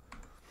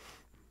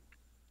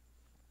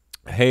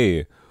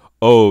 Hey,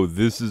 oh,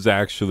 this is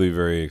actually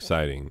very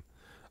exciting.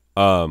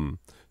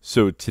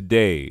 So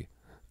today,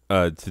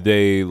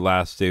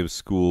 last day of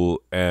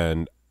school,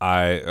 and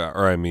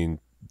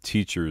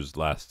teachers'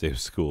 last day of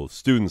school,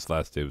 students'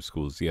 last day of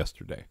school is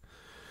yesterday.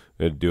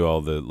 I had to do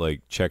all the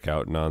like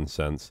checkout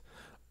nonsense.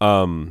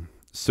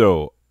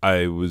 So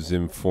I was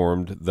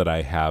informed that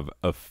I have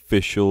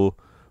official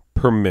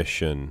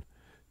permission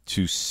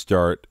to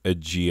start a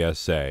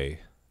GSA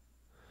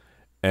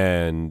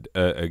and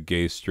a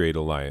gay straight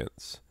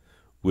alliance,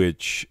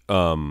 which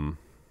I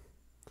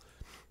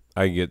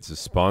get to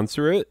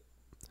sponsor it.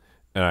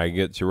 And I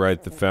get to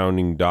write the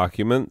founding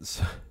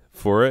documents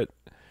for it.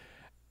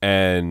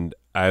 And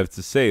I have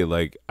to say,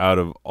 like, out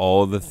of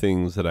all the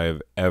things that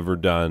I've ever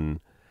done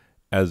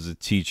as a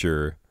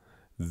teacher,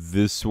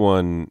 this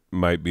one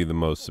might be the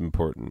most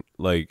important.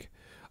 Like,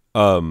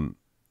 at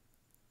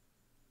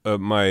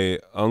my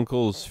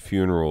uncle's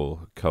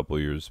funeral a couple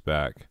years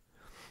back,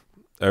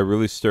 I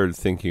really started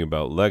thinking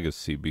about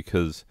legacy,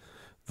 because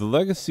the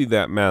legacy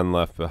that man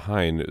left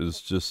behind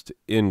is just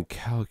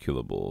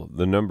incalculable.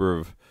 The number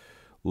of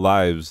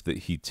lives that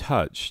he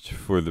touched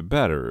for the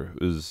better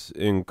is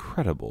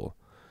incredible.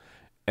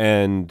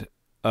 And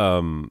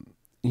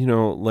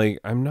like,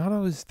 I'm not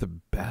always the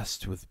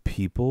best with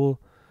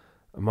people.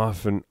 I'm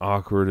often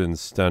awkward and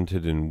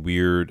stunted and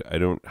weird. I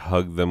don't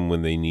hug them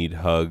when they need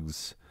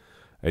hugs.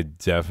 I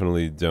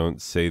definitely don't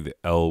say the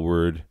L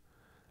word.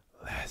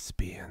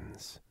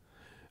 Lesbians.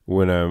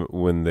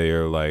 When they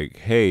are like,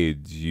 hey,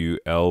 do you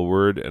L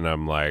word? And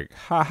I'm like,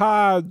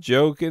 haha,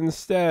 joke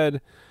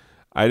instead.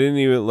 I didn't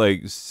even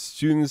like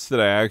students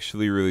that I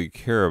actually really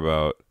care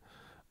about.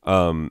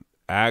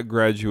 At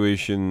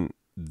graduation,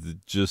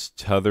 just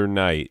t'other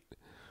night,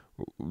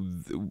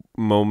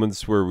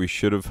 moments where we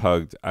should have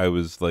hugged, I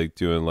was like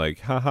doing like,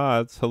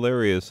 haha, it's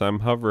hilarious. I'm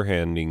hover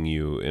handing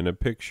you in a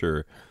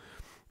picture.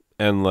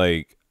 And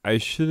like, I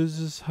should have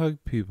just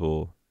hugged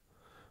people,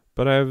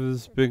 but I have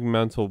this big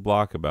mental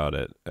block about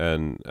it,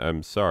 and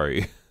I'm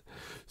sorry.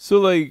 So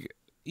like,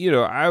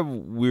 I have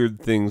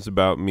weird things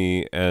about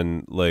me,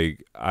 and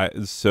like, I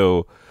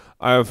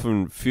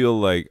often feel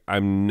like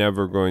I'm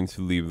never going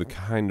to leave the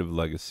kind of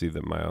legacy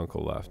that my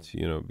uncle left,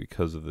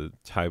 because of the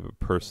type of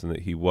person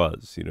that he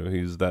was.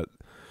 He's that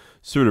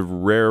sort of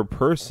rare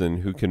person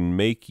who can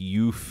make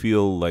you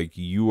feel like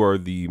you are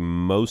the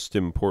most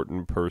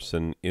important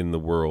person in the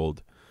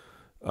world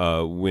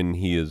when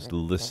he is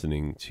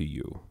listening to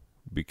you,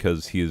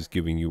 because he is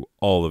giving you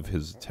all of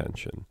his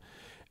attention.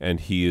 And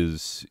he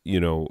is,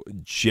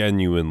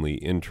 genuinely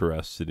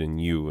interested in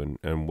you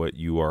and what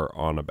you are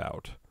on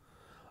about.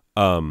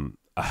 I'm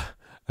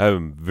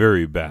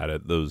very bad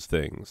at those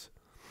things.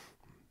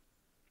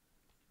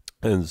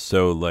 And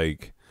so,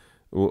 like,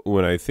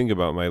 when I think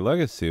about my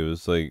legacy, it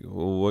was like,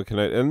 well, what can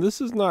I... And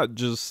this is not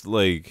just,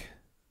 like...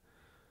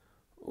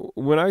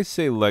 When I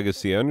say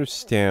legacy, I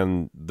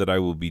understand that I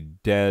will be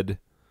dead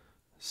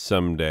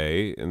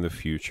someday in the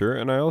future.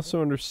 And I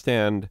also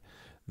understand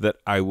that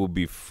I will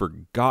be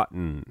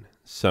forgotten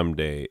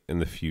someday in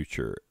the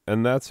future.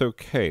 And that's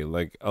okay.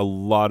 Like, a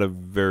lot of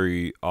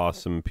very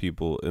awesome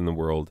people in the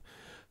world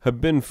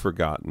have been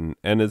forgotten.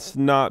 And it's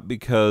not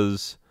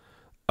because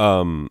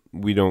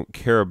we don't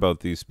care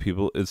about these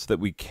people. It's that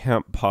we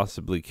can't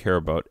possibly care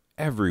about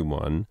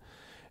everyone.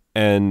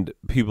 And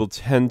people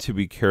tend to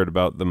be cared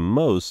about the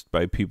most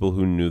by people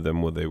who knew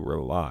them when they were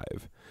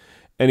alive.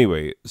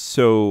 Anyway,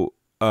 so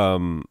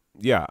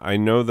yeah, I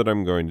know that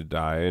I'm going to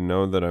die. I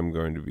know that I'm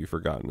going to be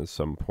forgotten at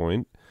some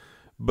point.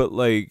 But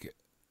like,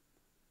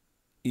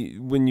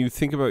 when you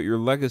think about your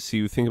legacy,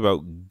 you think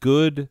about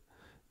good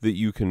that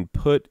you can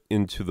put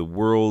into the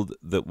world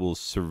that will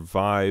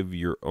survive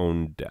your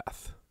own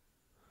death.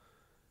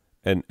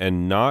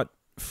 And not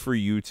for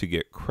you to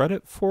get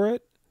credit for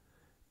it,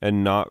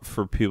 and not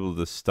for people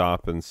to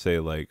stop and say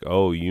like,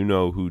 oh, you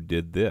know who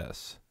did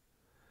this.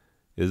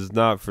 It is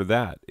not for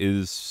that. It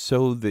is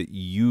so that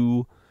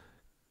you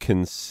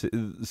can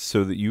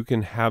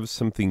have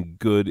something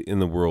good in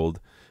the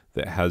world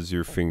that has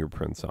your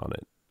fingerprints on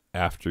it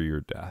after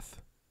your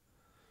death.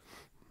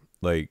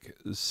 Like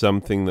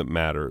something that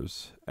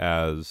matters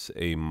as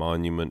a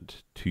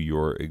monument to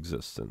your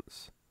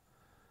existence.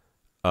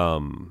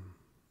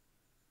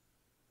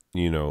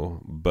 You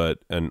know, but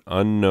an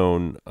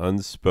unknown,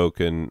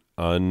 unspoken,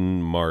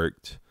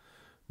 unmarked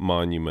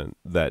monument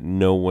that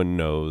no one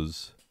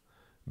knows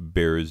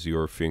bears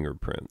your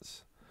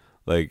fingerprints.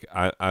 Like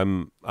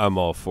I'm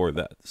all for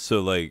that.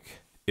 So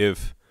like,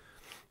 if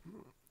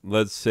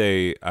let's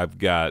say I've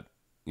got,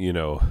 you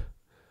know,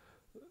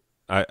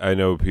 I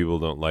know people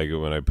don't like it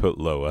when I put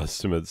low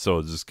estimates, so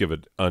I'll just give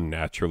an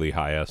unnaturally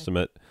high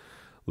estimate.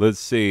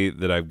 Let's say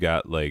that I've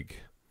got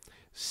like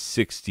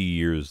 60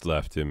 years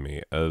left in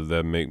me.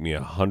 That make me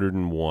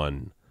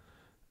 101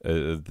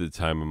 at the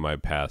time of my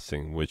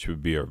passing, which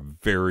would be a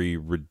very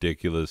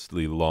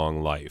ridiculously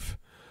long life.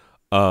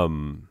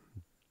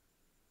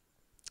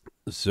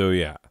 So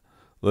yeah,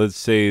 let's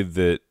say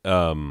that,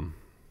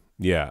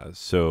 yeah,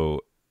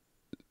 so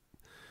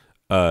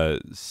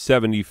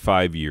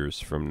 75 years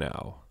from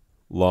now,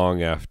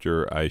 long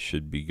after I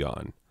should be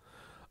gone,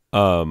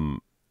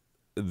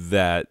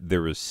 that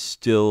there is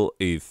still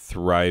a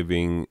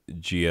thriving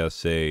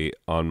GSA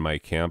on my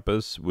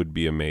campus would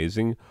be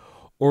amazing.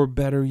 Or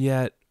better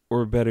yet,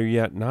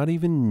 not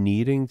even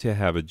needing to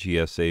have a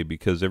GSA,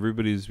 because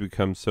everybody's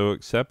become so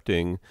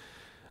accepting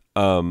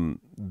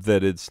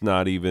that it's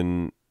not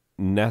even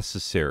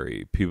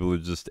necessary. People are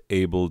just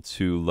able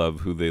to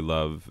love who they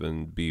love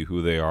and be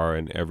who they are,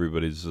 and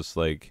everybody's just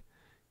like,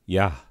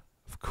 yeah,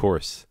 of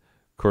course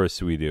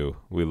we do.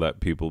 We let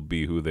people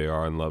be who they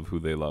are and love who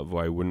they love.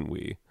 Why wouldn't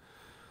we?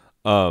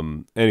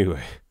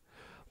 Anyway,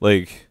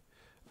 like,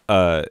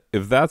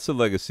 if that's a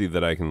legacy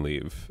that I can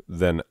leave,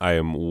 then I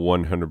am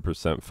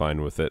 100%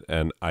 fine with it,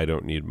 and I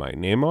don't need my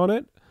name on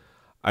it.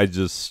 I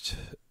just,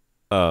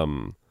 I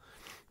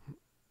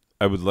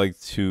would like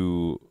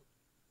to,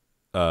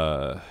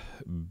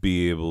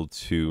 be able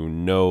to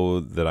know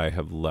that I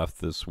have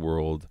left this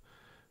world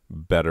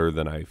better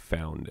than I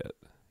found it.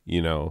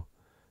 You know,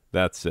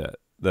 that's it.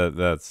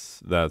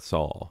 That's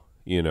all,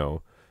 you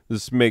know.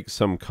 Just make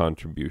some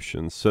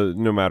contribution. So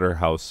no matter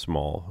how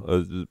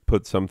small,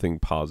 put something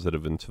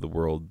positive into the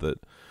world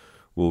that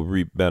will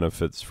reap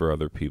benefits for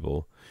other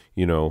people.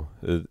 You know,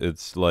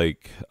 it's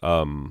like,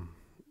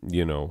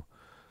 you know,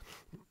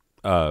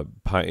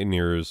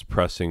 pioneers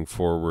pressing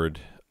forward,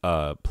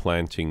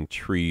 planting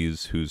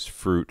trees whose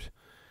fruit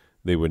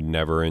they would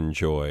never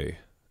enjoy.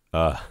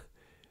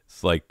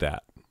 It's like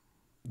that.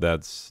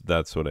 That's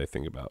what I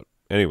think about.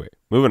 Anyway,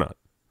 moving on.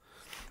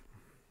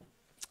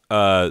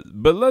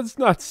 But let's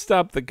not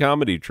stop the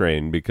comedy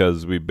train,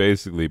 because we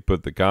basically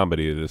put the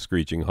comedy at a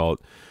screeching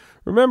halt.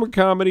 Remember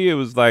comedy? It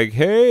was like,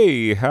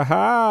 hey,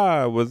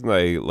 haha. Wasn't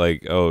I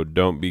like, oh,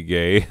 don't be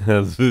gay?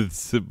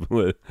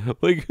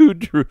 Like, who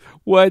drew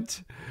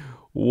what?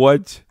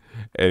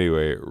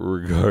 Anyway,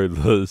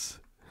 regardless.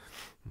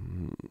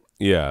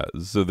 Yeah,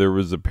 so there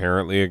was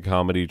apparently a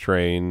comedy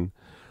train.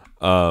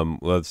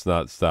 Let's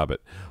not stop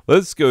it.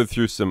 Let's go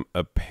through some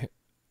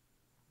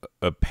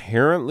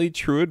apparently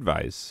true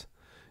advice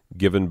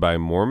given by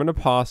Mormon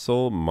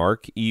apostle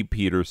Mark E.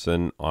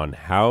 Peterson on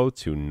how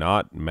to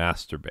not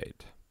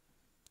masturbate.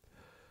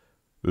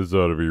 This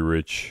ought to be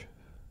rich.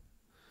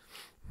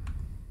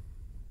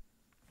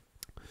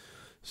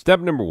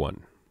 Step number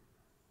 1.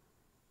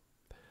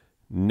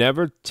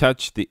 Never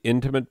touch the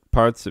intimate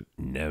parts of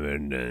your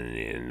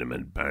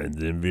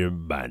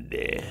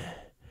body,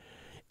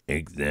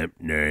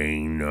 except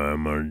during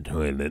normal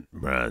toilet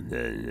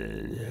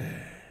processes.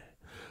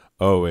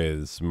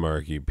 Always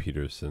Marky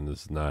Peterson.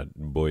 This is not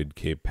Boyd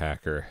K.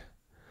 Packer.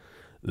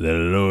 The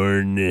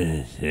Lord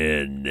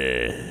said,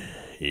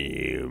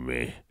 you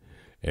may.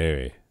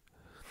 Anyway.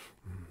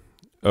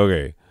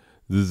 Okay.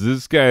 Does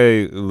this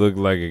guy look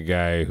like a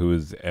guy who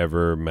has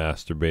ever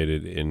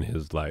masturbated in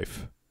his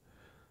life?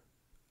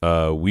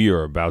 We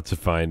are about to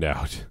find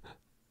out.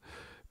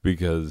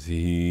 Because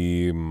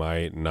he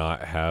might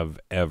not have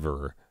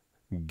ever,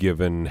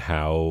 given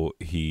how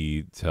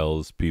he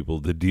tells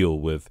people to deal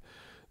with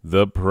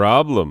The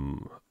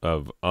problem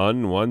of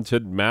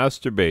unwanted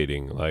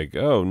masturbating. Like,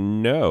 oh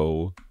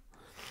no.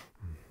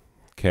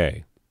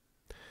 Okay.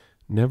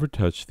 Never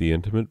touch the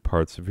intimate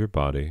parts of your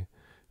body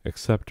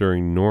except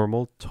during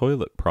normal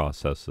toilet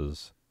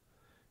processes.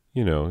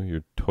 You know,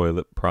 your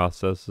toilet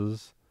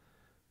processes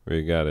where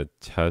you gotta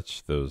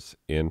touch those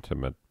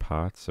intimate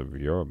parts of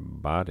your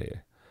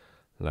body.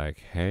 Like,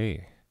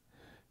 hey,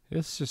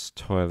 it's just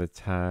toilet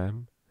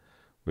time.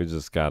 We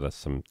just got us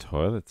some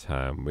toilet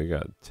time. We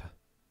got...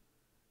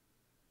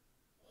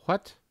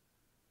 What?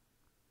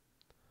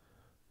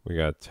 We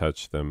gotta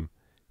touch them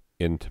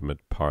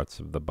intimate parts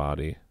of the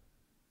body.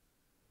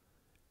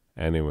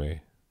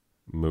 Anyway,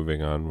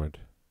 moving onward.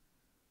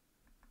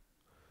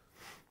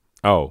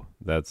 Oh,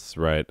 that's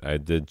right. I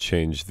did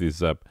change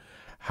these up.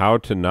 How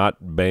to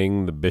not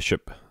bang the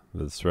bishop.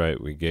 That's right.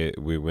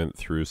 We went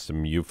through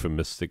some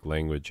euphemistic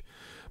language.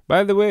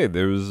 By the way,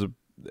 there was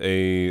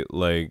a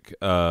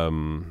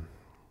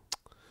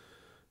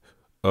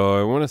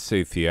I want to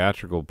say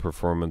theatrical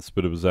performance,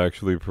 but it was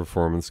actually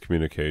performance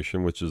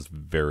communication, which is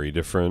very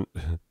different.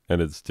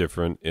 And it's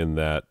different in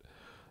that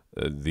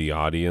the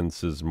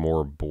audience is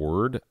more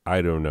bored.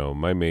 I don't know.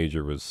 My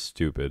major was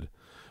stupid.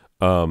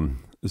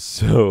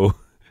 So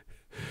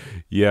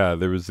yeah,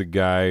 there was a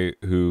guy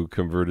who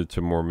converted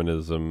to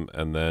Mormonism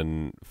and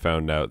then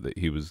found out that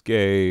he was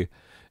gay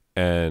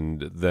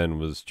and then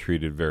was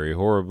treated very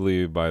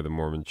horribly by the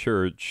Mormon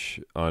church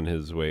on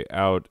his way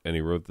out. And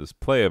he wrote this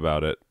play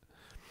about it,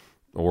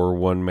 or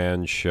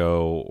one-man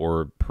show,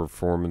 or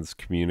performance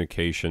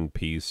communication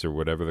piece, or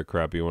whatever the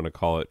crap you want to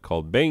call it,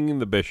 called Banging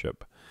the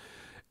Bishop.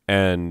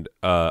 And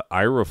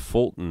Ira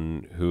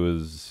Fulton, who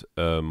is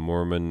a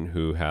Mormon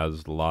who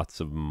has lots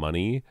of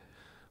money,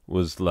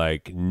 was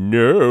like,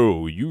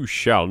 no, you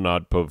shall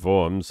not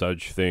perform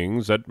such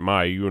things at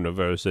my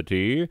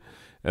university.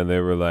 And they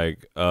were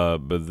like,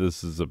 but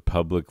this is a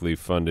publicly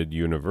funded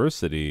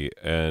university,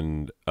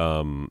 and,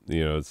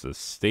 it's a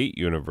state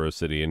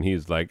university. And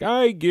he's like,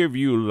 I give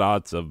you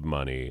lots of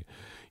money.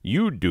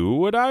 You do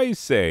what I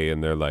say.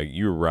 And they're like,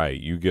 you're right.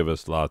 You give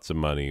us lots of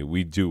money.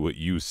 We do what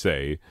you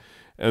say.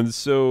 And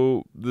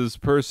so this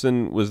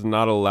person was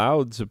not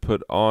allowed to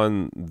put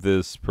on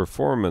this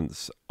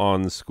performance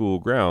on school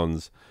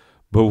grounds.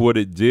 But what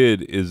it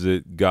did is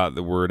it got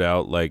the word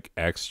out like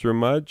extra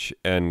much,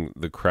 and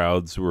the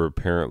crowds were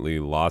apparently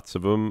lots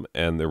of them,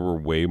 and there were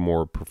way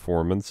more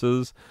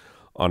performances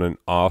on an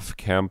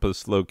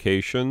off-campus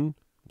location.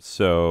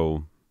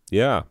 So,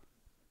 yeah.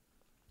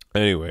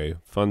 Anyway,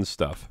 fun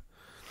stuff.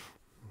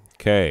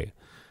 Okay.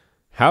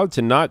 How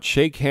to not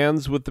shake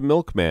hands with the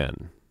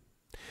milkman.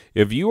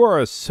 If you are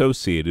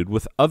associated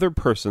with other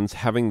persons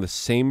having the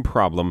same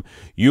problem,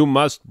 you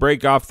must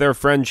break off their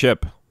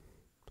friendship.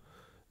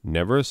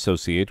 Never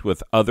associate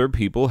with other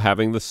people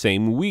having the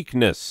same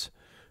weakness.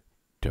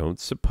 Don't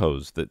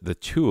suppose that the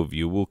two of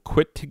you will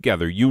quit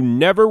together. You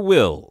never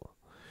will.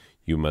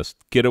 You must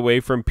get away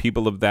from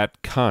people of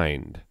that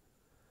kind.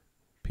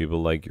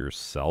 People like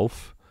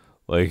yourself?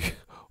 Like,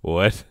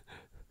 what?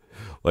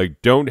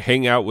 Like, don't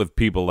hang out with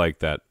people like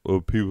that.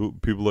 Oh,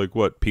 people like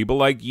what? People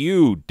like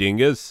you,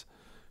 dingus.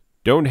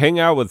 Don't hang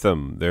out with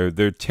them.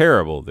 They're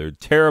terrible. They're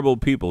terrible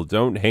people.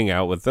 Don't hang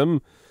out with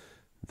them.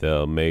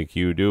 They'll make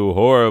you do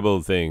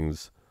horrible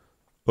things.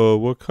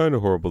 What kind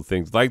of horrible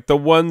things? Like the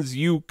ones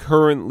you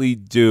currently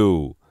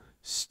do,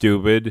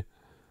 stupid.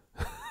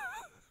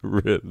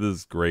 This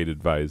is great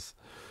advice.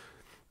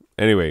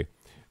 Anyway,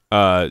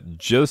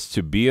 just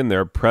to be in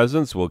their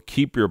presence will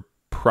keep your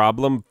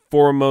problem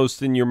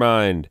foremost in your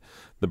mind.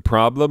 The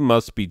problem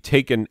must be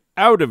taken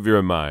out of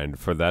your mind,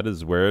 for that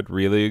is where it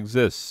really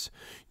exists.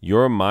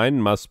 Your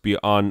mind must be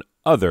on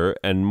other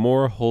and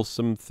more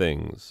wholesome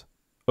things.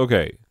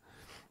 Okay.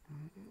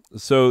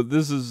 So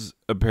this is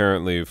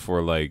apparently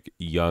for like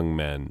young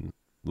men,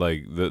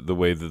 like the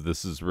way that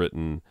this is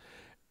written,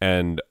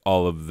 and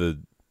all of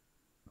the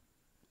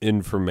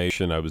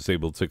information I was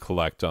able to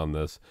collect on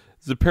this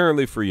is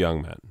apparently for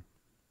young men,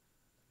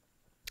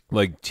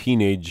 like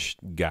teenage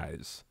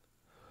guys.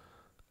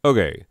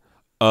 Okay,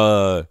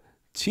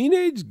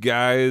 teenage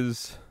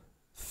guys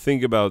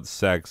think about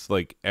sex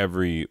like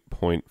every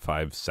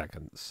 0.5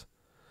 seconds,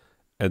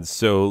 and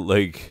so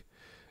like.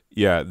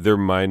 Yeah, their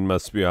mind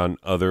must be on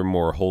other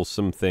more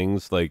wholesome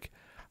things. Like,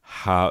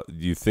 how do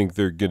you think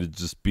they're going to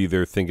just be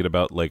there thinking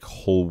about, like,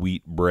 whole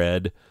wheat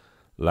bread?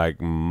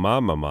 Like,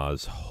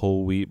 Mama's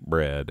whole wheat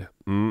bread.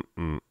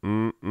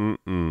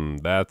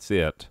 That's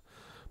it.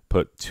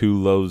 Put 2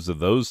 loaves of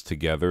those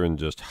together and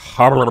just...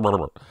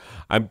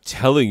 I'm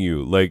telling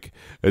you, like,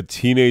 a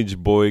teenage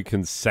boy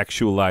can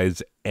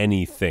sexualize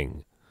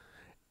anything.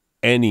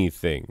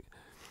 Anything.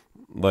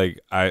 Like,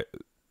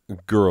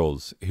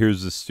 girls,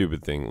 here's the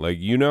stupid thing. Like,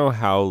 you know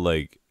how,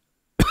 like,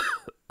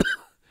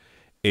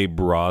 a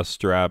bra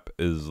strap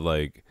is,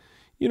 like,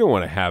 you don't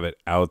want to have it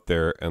out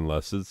there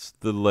unless it's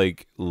the,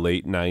 like,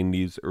 late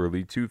 90s,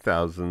 early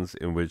 2000s,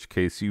 in which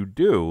case you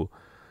do.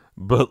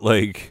 But,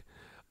 like,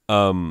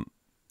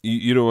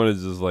 you don't want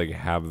to just like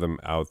have them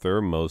out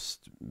there.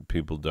 Most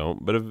people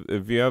don't. But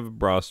if you have a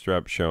bra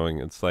strap showing,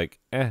 it's like,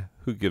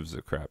 who gives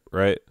a crap,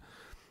 right?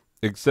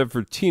 Except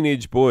for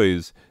teenage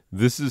boys,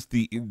 this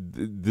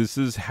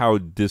is how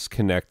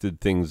disconnected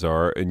things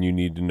are, and you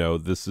need to know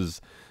this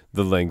is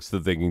the lengths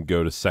that they can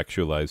go to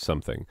sexualize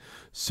something.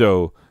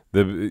 So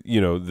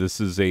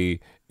this is a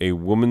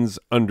woman's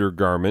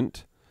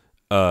undergarment.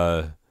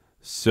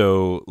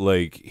 So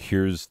like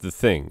here's the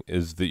thing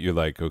is that you're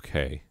like,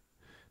 okay,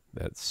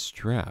 that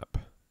strap.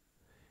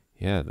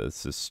 Yeah,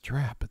 that's a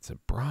strap. It's a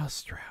bra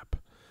strap.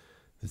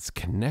 It's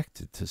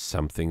connected to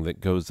something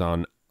that goes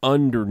on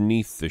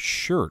underneath the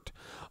shirt.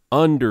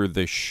 Under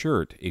the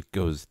shirt, it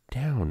goes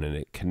down and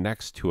it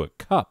connects to a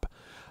cup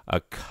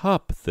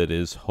that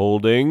is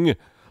holding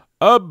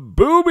a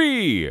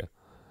boobie.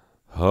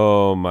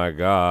 Oh my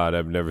God,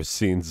 I've never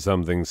seen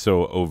something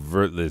so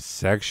overtly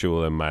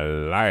sexual in my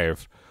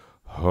life.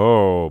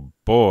 Oh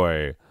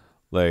boy.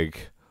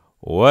 Like,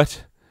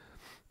 what?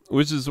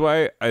 Which is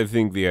why I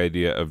think the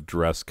idea of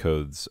dress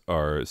codes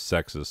are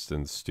sexist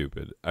and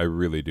stupid. I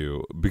really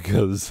do.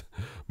 Because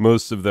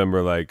most of them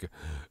are like,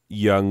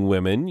 young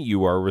women,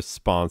 you are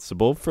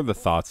responsible for the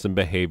thoughts and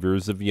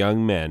behaviors of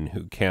young men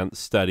who can't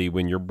study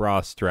when your bra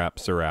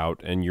straps are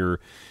out and your,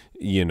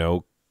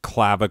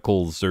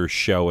 clavicles are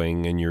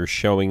showing and you're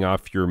showing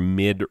off your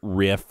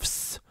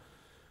midriffs.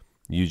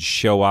 You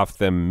show off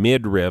them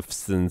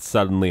midriffs and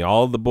suddenly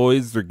all the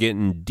boys are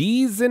getting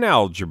D's in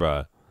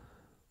algebra.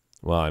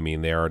 Well, I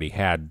mean, they already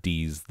had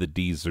D's. The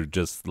D's are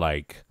just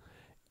like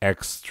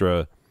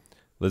extra.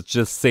 Let's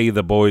just say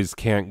the boys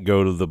can't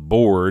go to the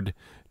board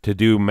to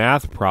do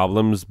math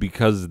problems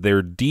because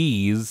their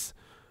D's,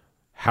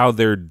 how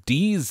their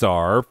D's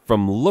are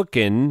from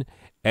looking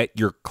at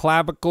your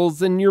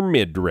clavicles and your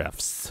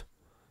midriffs.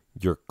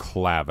 Your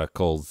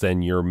clavicles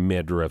and your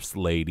midriffs,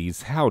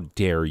 ladies. How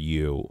dare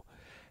you?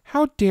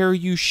 How dare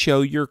you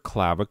show your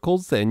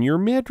clavicles and your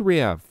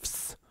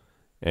midriffs?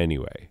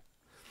 Anyway.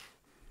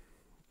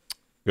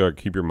 Gotta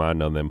keep your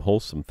mind on them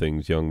wholesome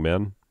things, young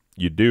men.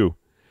 You do.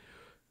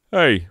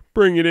 Hey,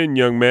 bring it in,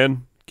 young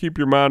man. Keep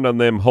your mind on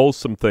them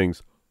wholesome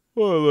things.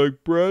 Oh, I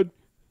like bread.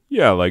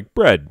 Yeah, I like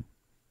bread.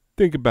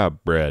 Think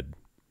about bread.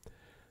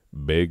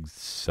 Big,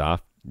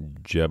 soft,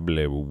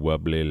 jubbly,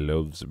 wubbly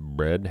loaves of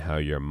bread. How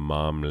your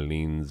mom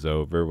leans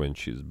over when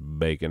she's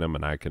baking them,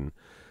 and I can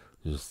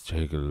just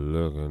take a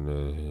look,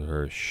 and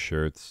her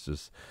shirt's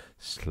just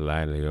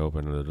slightly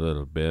open a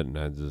little bit, and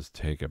I just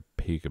take a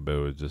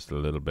peekaboo with just a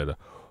little bit of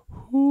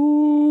ooh.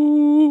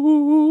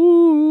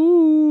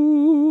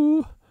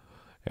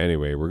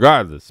 Anyway,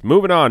 regardless,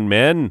 moving on,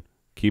 men.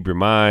 Keep your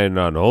mind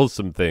on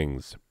wholesome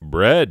things.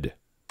 Bread.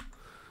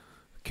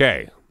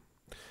 Okay.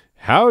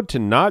 How to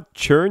not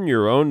churn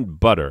your own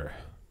butter.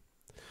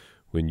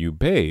 When you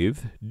bathe,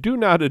 do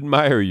not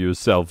admire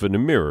yourself in a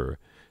mirror.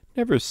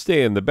 Never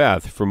stay in the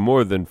bath for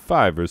more than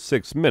 5 or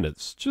 6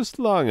 minutes, just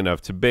long enough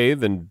to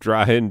bathe and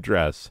dry and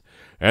dress.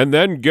 And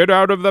then get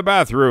out of the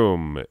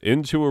bathroom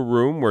into a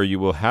room where you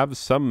will have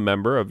some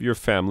member of your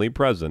family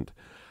present.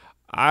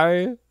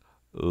 I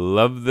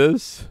love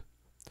this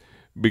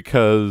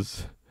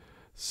because...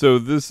 So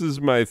this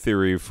is my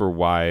theory for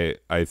why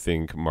I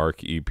think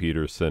Mark E.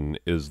 Peterson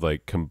is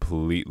like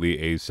completely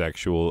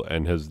asexual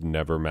and has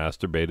never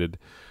masturbated.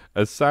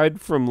 Aside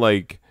from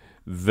like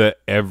the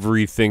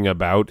everything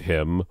about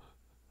him,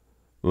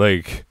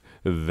 like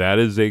that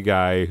is a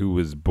guy who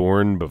was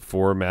born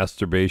before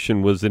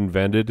masturbation was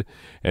invented,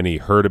 and he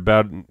heard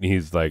about it and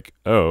he's like,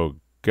 oh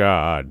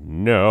God,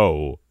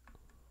 no.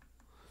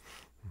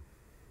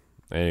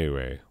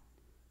 Anyway.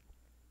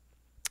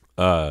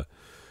 But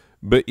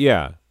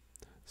yeah.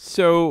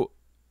 So,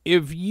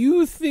 if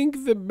you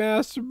think that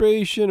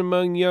masturbation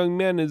among young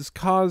men is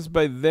caused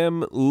by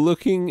them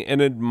looking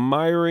and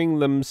admiring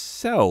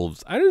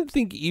themselves, I don't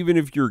think even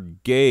if you're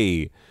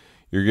gay,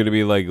 you're going to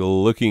be like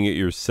looking at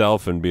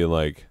yourself and be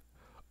like,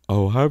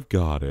 oh, I've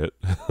got it.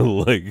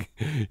 Like,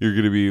 you're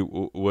going to be,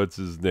 what's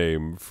his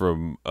name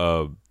from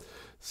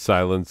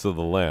Silence of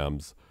the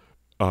Lambs?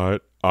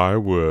 I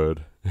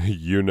would.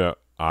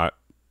 I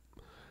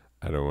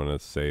don't want to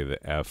say the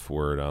F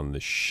word on the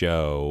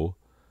show.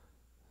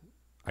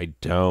 I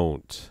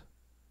don't.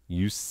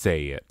 You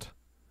say it.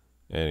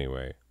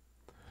 Anyway.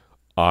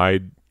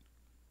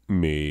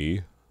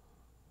 Me.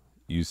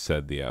 You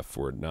said the F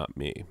word, not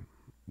me.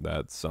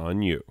 That's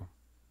on you.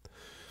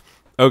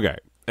 Okay.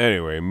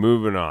 Anyway,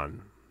 moving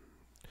on.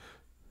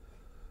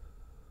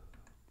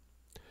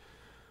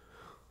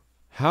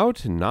 How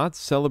to not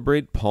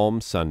celebrate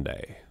Palm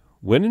Sunday.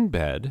 When in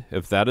bed,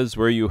 if that is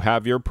where you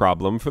have your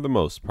problem for the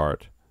most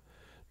part.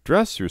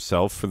 Dress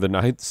yourself for the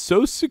night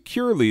so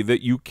securely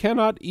that you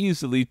cannot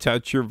easily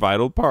touch your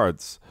vital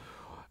parts,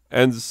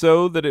 and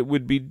so that it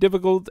would be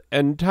difficult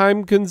and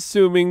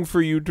time-consuming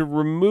for you to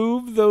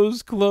remove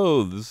those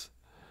clothes.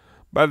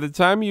 By the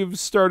time you've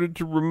started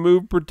to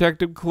remove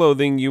protective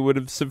clothing, you would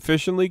have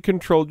sufficiently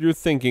controlled your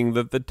thinking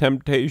that the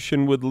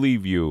temptation would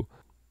leave you.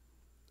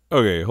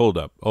 Okay, hold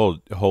up.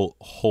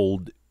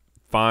 Hold.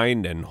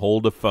 Find and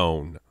hold a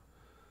phone.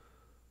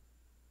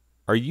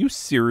 Are you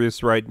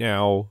serious right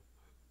now?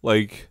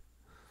 Like,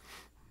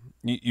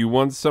 you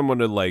want someone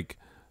to, like,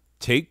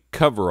 take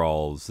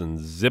coveralls and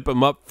zip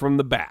them up from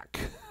the back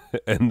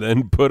and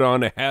then put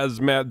on a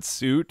hazmat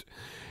suit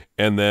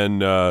and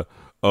then, oh,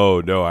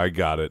 no, I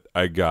got it.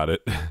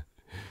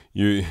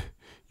 You're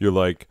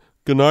like,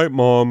 good night,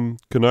 Mom.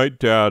 Good night,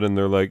 Dad. And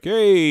they're like,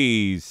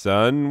 hey,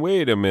 son,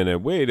 wait a minute.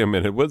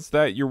 What's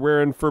that you're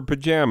wearing for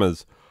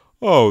pajamas?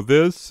 Oh,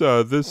 this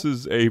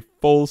is a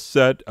full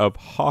set of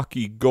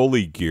hockey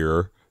goalie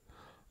gear.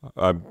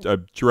 I'm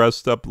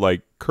dressed up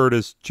like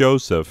Curtis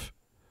Joseph.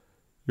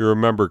 You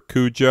remember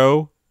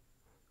Cujo?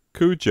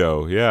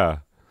 Cujo, yeah.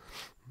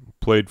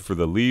 Played for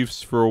the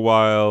Leafs for a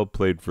while,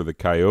 played for the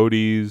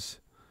Coyotes.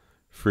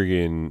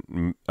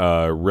 Friggin'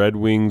 Red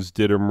Wings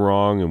did him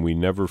wrong, and we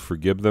never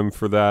forgive them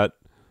for that.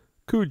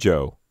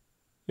 Cujo.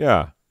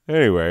 Yeah.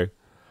 Anyway.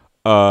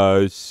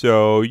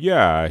 So,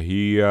 yeah,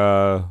 he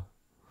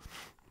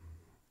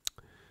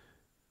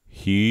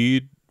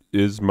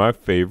is my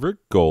favorite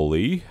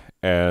goalie,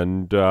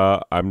 and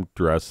I'm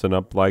dressing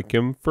up like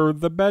him for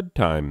the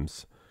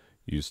bedtimes.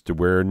 Used to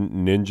wear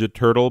Ninja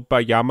Turtle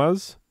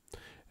pajamas,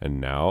 and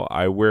now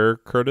I wear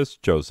Curtis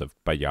Joseph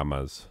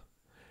pajamas.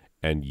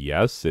 And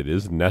yes, it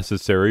is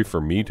necessary for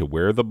me to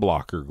wear the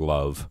blocker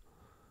glove.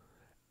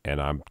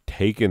 And I'm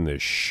taking the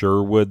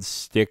Sherwood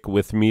stick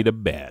with me to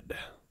bed.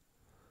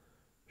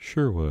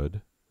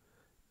 Sherwood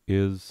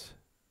is,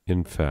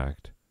 in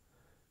fact,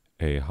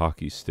 a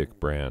hockey stick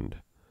brand.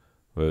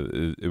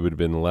 It would have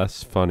been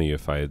less funny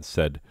if I had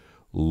said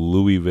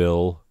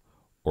Louisville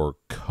or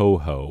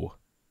Coho.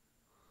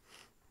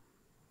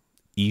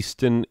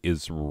 Easton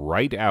is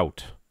right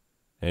out.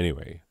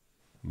 Anyway,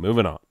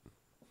 moving on.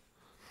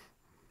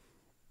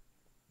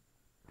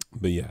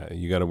 But yeah,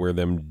 you got to wear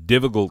them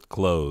difficult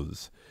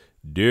clothes.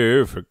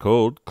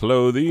 Difficult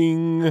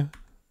clothing.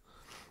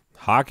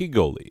 Hockey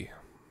goalie.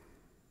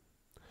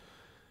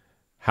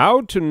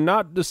 How to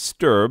not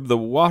disturb the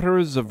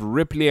waters of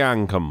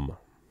Ripley-Ancum.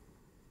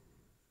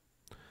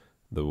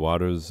 The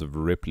waters of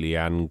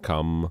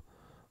Ripley-Ancum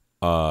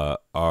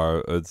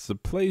it's a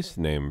place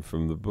name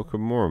from the Book of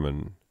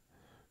Mormon.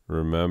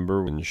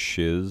 Remember when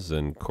Shiz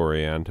and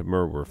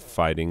Coriantumr were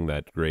fighting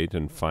that great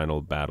and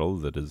final battle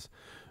that is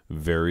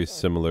very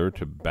similar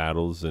to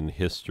battles in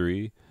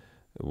history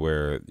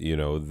where, you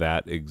know,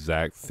 that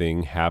exact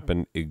thing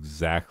happened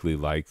exactly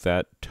like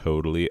that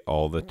totally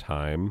all the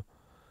time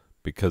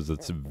because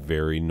it's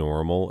very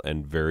normal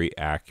and very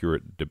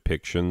accurate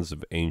depictions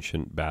of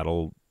ancient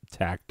battle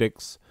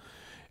tactics.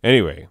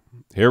 Anyway,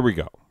 here we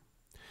go.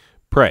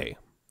 Pray.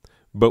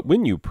 But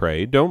when you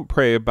pray, don't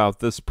pray about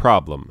this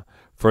problem,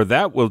 for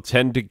that will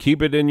tend to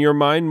keep it in your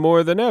mind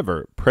more than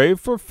ever. Pray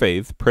for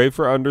faith, pray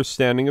for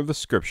understanding of the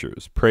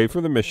scriptures, pray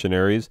for the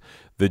missionaries,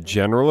 the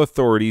general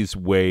authorities.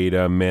 Wait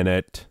a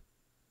minute.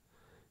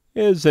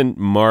 Isn't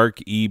Mark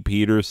E.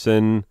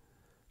 Peterson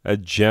a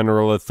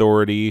general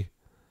authority?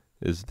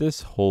 Is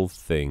this whole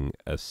thing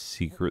a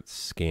secret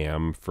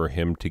scam for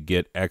him to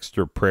get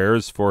extra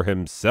prayers for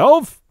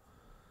himself?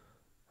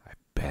 I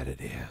bet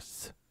it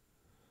is.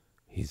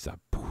 He's a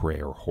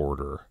prayer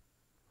hoarder.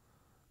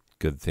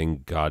 Good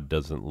thing God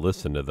doesn't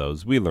listen to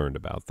those. We learned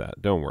about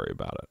that. Don't worry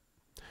about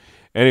it.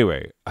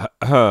 Anyway,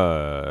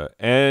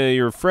 and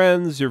your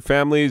friends, your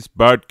families,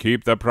 but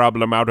keep the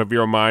problem out of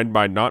your mind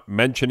by not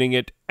mentioning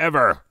it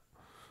ever.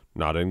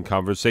 Not in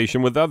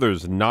conversation with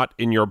others, not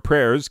in your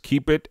prayers.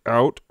 Keep it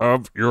out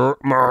of your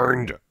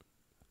mind.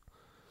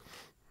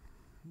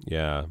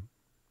 Yeah.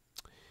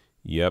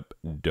 Yep,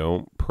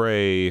 don't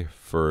pray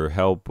for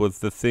help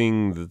with the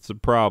thing that's a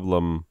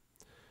problem.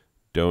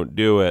 Don't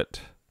do it.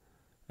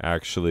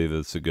 Actually,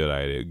 that's a good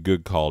idea.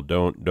 Good call.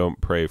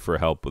 Don't pray for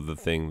help with the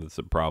thing that's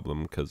a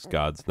problem because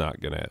God's not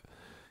going to.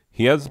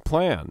 He has a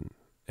plan.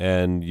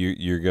 And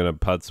you're going to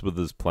putz with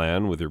his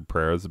plan with your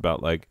prayers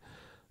about like,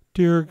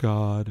 dear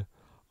God,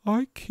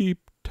 I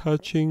keep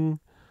touching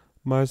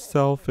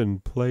myself in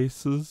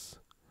places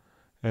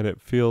and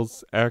it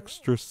feels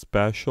extra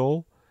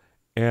special.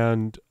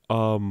 And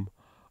I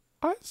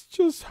was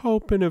just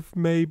hoping if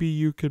maybe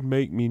you could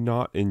make me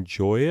not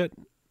enjoy it,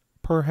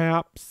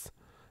 perhaps,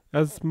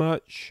 as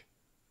much.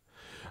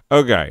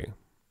 Okay.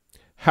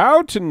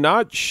 How to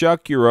not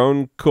shuck your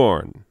own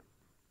corn.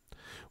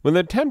 When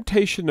the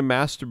temptation to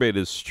masturbate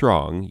is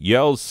strong,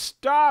 yell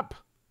stop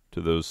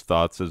to those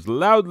thoughts as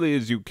loudly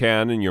as you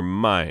can in your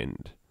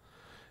mind.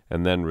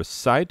 And then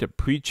recite a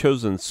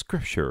pre-chosen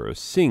scripture or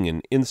sing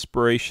an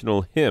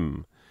inspirational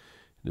hymn.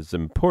 It is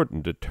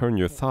important to turn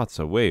your thoughts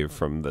away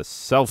from the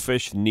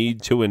selfish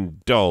need to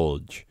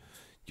indulge.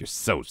 You're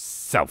so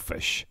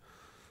selfish.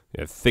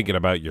 You're thinking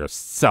about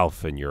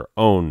yourself and your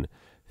own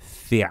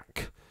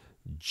thick,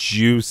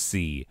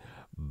 juicy,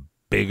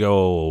 big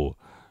ol'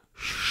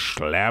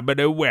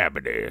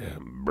 schlabbity-wabbity.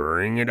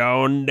 Bring it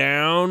on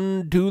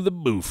down to the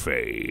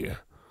buffet.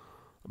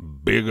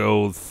 Big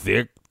old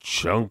thick,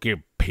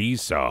 chunky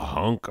piece of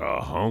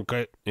hunk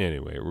it.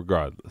 Anyway,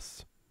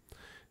 regardless.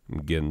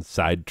 I'm getting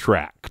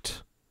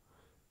sidetracked.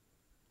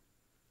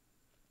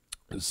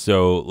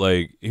 So,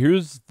 like,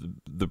 here's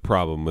the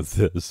problem with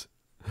this.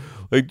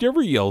 Like, do you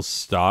ever yell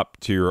stop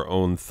to your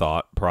own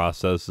thought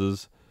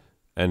processes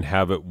and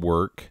have it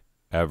work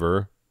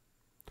ever?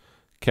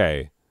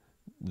 Okay.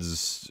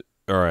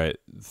 All right.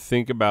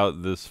 Think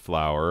about this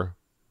flower.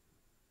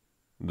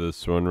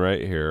 This one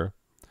right here.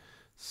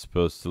 It's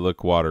supposed to look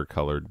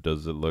watercolored.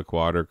 Does it look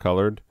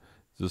watercolored?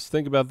 Just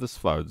think about this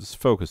flower. Just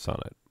focus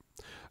on it.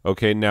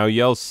 Okay, now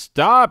yell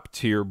stop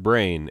to your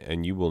brain,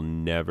 and you will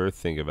never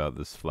think about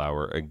this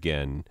flower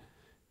again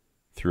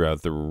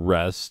throughout the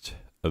rest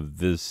of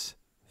this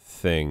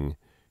thing.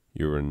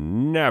 You will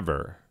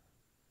never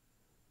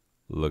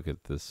look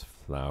at this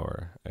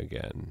flower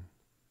again.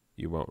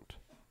 You won't.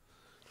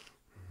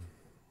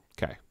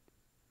 Okay,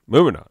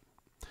 moving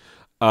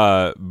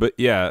on. But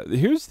yeah,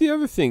 here's the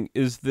other thing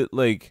is that,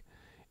 like,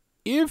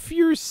 if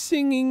you're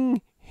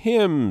singing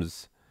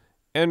hymns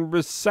and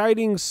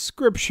reciting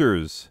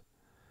scriptures,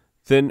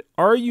 then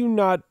are you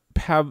not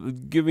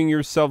giving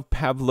yourself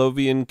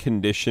Pavlovian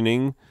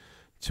conditioning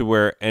to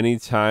where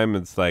anytime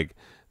it's like,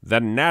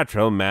 the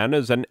natural man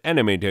is an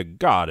enemy to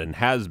God and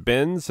has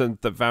been since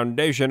the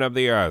foundation of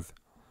the earth?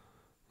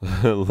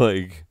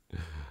 Like,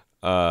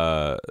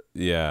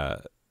 yeah,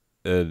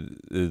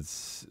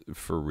 it's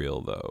for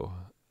real though.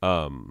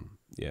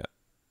 Yeah.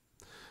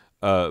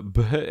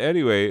 But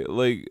anyway,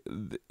 like,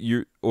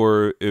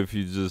 or if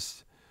you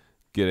just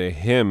get a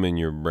hymn in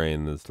your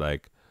brain that's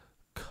like,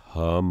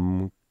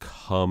 come,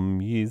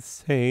 come, ye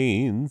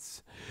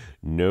saints,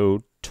 no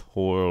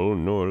toil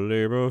nor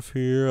labor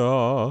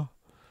fear,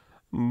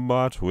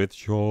 but with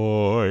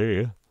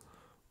joy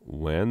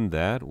wend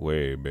that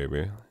way,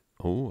 baby.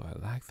 Oh, I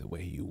like the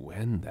way you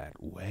wend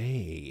that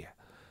way.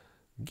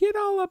 Get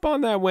all up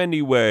on that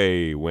Wendy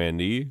way,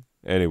 Wendy.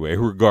 Anyway,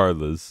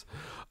 regardless,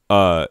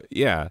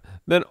 yeah,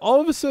 then all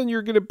of a sudden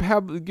you're going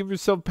to give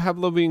yourself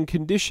Pavlovian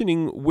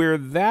conditioning where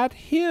that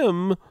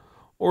hymn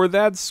or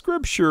that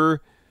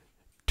scripture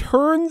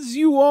turns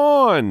you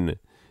on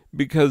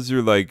because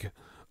you're like,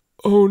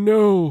 oh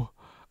no,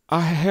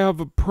 I have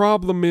a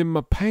problem in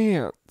my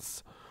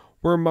pants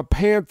where my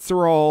pants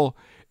are all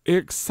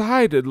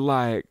excited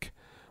like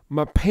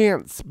my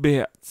pants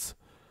bits.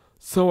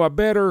 So I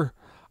better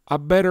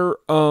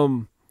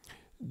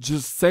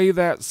just say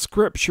that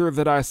scripture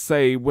that I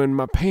say when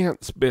my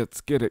pants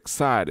bits get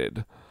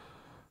excited.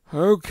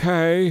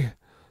 Okay,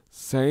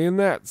 saying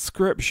that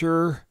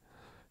scripture.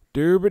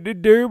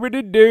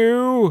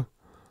 Doobity-doobity-doo.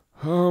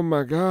 Oh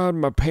my God,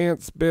 my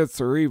pants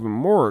bits are even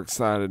more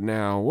excited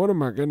now. What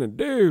am I going to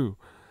do?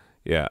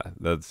 Yeah,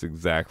 that's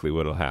exactly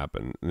what'll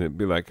happen. And it'd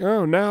be like,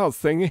 oh, now I'll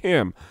sing a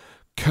hymn.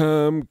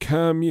 Come,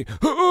 come, you.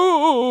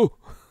 Oh!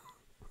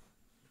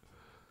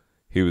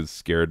 He was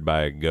scared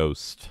by a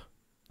ghost.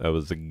 That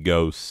was a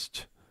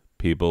ghost,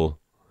 people.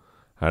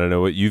 I don't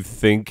know what you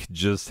think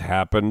just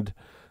happened.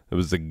 It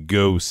was a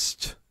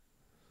ghost.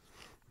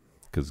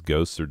 Because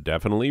ghosts are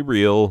definitely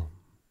real.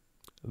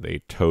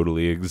 They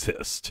totally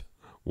exist.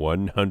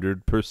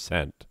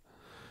 100%.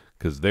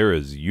 Because there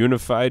is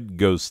unified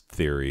ghost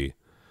theory.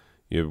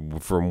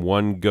 From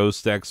one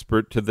ghost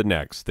expert to the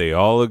next, they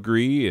all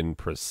agree in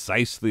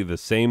precisely the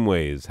same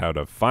ways how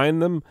to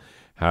find them,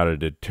 how to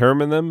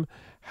determine them,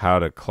 how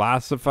to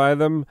classify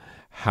them,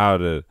 how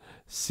to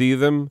see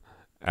them.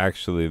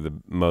 Actually,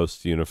 the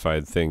most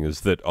unified thing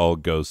is that all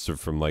ghosts are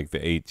from like the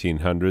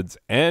 1800s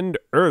and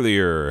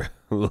earlier.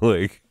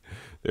 Like,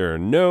 there are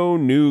no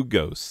new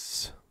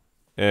ghosts.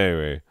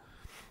 Anyway,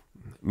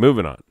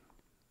 moving on.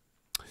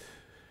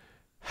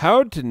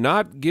 How to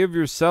not give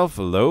yourself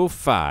a low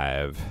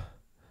five.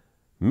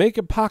 Make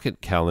a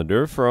pocket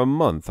calendar for a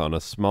month on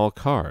a small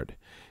card.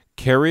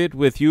 Carry it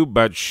with you,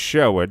 but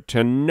show it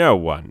to no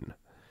one.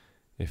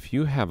 If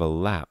you have a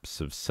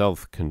lapse of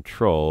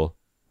self-control,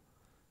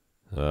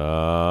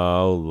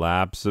 oh,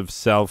 lapse of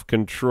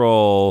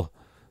self-control.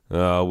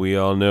 Oh, we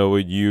all know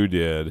what you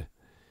did.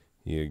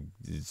 You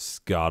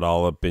just got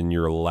all up in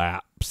your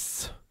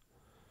lapse.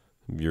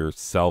 Your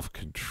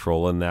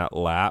self-control in that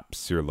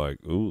lapse. You're like,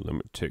 ooh, let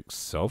me take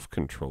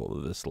self-control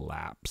of this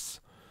lapse.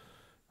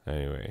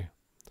 Anyway.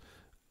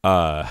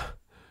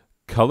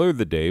 Color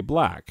the day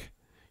black.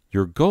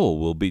 Your goal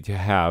will be to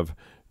have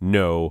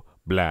no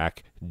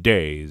black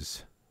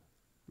days.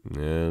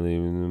 And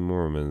even the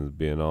Mormons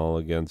being all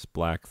against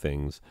black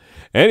things.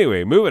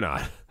 Anyway, moving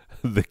on.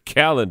 The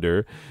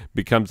calendar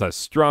becomes a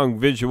strong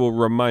visual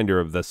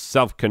reminder of the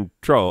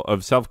self-control,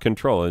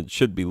 and it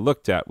should be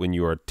looked at when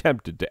you are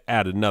tempted to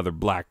add another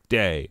black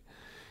day.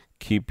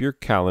 Keep your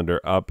calendar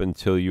up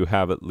until you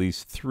have at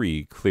least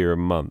 3 clear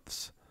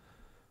months.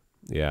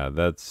 Yeah,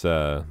 that'd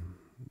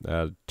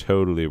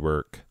totally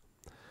work.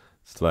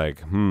 It's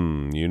like,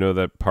 you know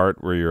that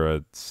part where you're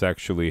a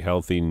sexually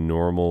healthy,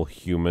 normal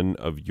human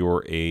of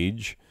your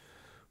age?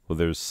 Well,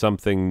 there's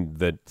something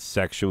that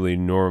sexually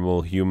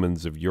normal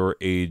humans of your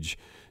age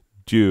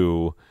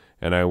do,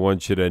 and I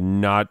want you to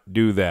not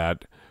do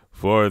that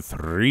for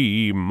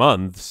 3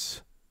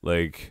 months.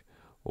 Like,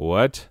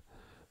 what?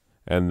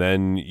 And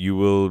then you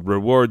will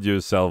reward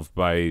yourself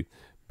by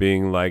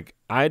being like,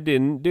 I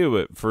didn't do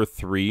it for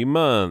 3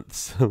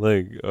 months.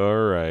 Like,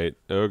 all right,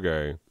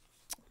 okay.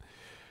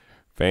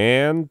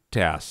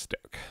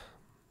 Fantastic.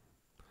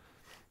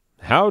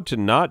 How to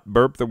not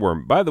burp the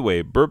worm. By the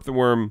way, burp the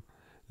worm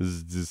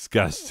is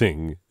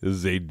disgusting. This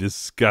is a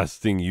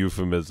disgusting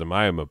euphemism.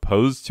 I am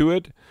opposed to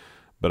it,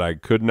 but I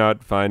could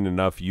not find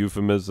enough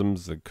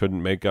euphemisms. I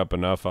couldn't make up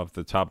enough off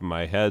the top of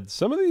my head.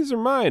 Some of these are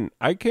mine.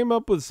 I came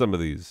up with some of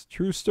these.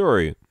 True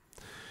story.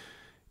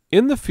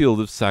 In the field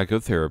of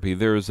psychotherapy,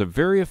 there is a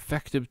very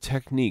effective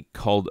technique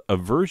called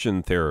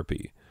aversion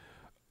therapy.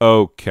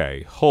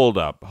 Okay, hold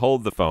up.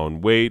 Hold the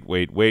phone. Wait.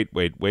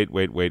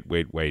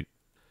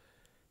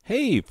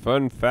 Hey,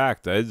 fun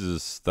fact. I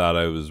just thought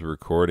I was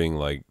recording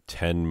like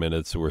 10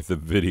 minutes worth of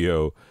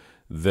video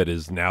that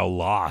is now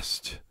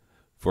lost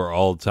for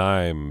all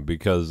time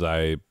because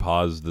I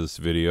paused this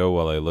video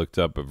while I looked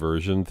up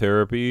aversion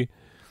therapy.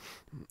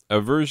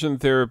 Aversion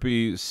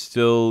therapy,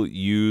 still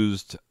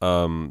used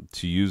to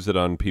use it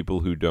on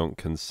people who don't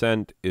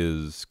consent,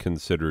 is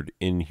considered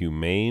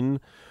inhumane,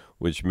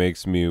 which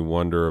makes me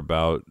wonder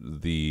about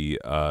the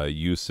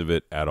use of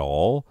it at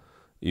all,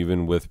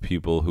 even with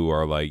people who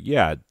are like,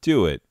 yeah,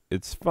 do it.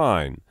 It's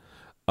fine.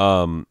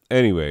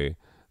 Anyway,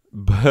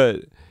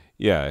 but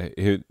yeah,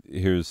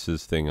 here's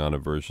his thing on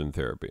aversion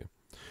therapy.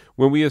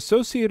 When we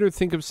associate or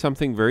think of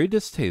something very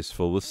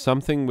distasteful with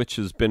something which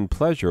has been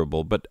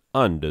pleasurable but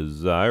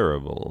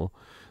undesirable,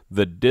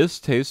 the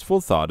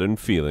distasteful thought and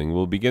feeling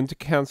will begin to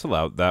cancel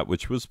out that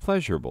which was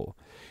pleasurable.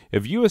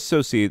 If you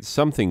associate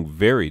something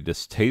very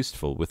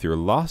distasteful with your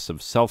loss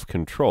of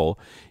self-control,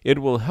 it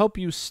will help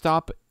you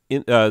stop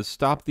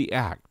the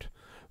act.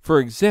 For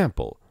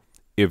example,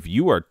 if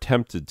you are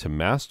tempted to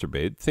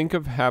masturbate, think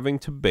of having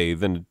to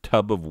bathe in a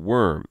tub of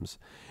worms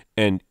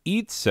and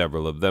eat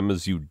several of them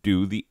as you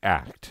do the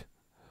act.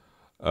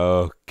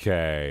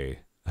 Okay.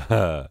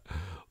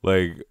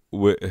 Like,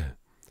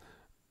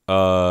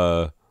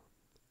 all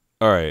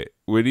right.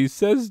 When he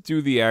says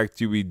do the act,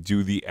 do we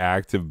do the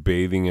act of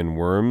bathing in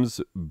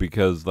worms?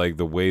 Because, like,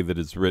 the way that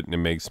it's written, it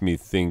makes me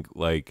think,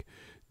 like,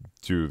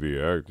 do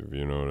the act, if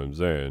you know what I'm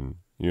saying.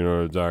 You know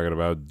what I'm talking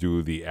about?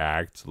 Do the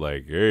act.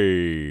 Like,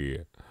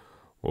 hey,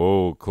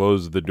 oh,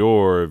 close the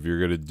door if you're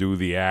going to do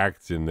the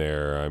act in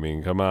there. I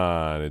mean, come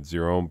on. It's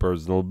your own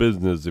personal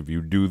business if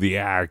you do the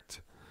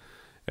act.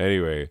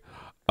 Anyway,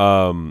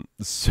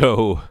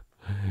 so,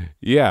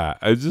 yeah,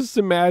 I was just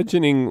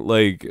imagining,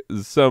 like,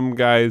 some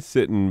guy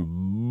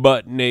sitting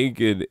butt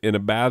naked in a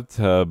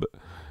bathtub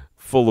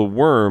full of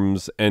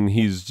worms, and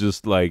he's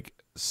just, like,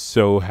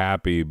 so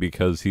happy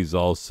because he's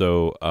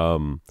also,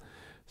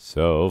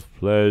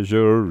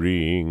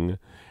 self-pleasuring,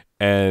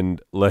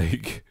 and,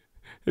 like,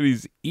 and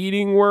he's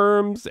eating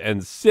worms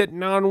and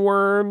sitting on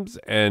worms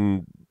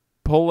and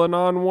pulling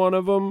on one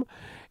of them.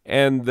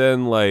 And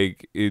then,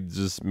 like, it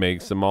just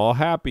makes them all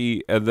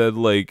happy. And then,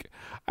 like,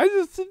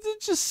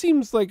 it just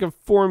seems like a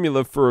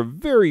formula for a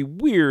very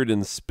weird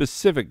and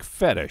specific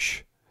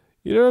fetish.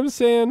 You know what I'm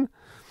saying?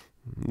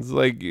 It's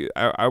like,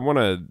 I want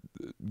to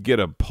get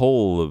a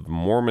poll of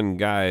Mormon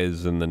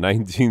guys in the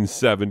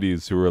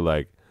 1970s who were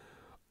like,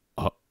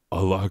 I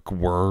like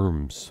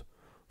worms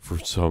for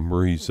some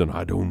reason.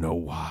 I don't know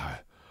why.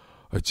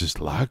 I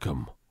just like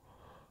them.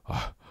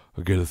 I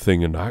get a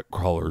thing of night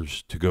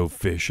crawlers to go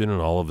fishing, and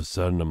all of a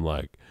sudden I'm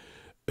like,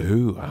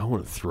 ooh, I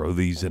want to throw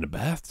these in a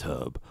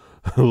bathtub.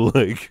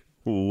 Like,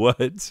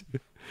 what?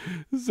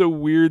 It's a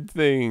weird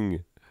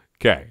thing.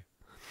 Okay.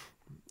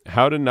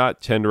 How to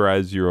not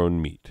tenderize your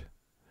own meat.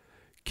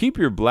 Keep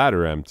your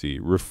bladder empty.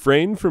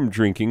 Refrain from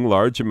drinking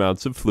large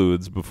amounts of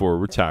fluids before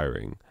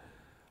retiring.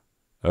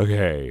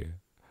 Okay.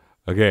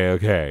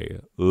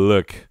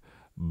 Look,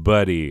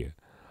 buddy.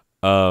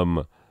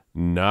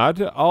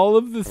 Not all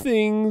of the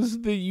things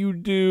that you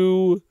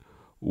do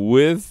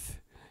with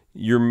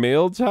your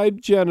male-type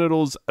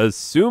genitals,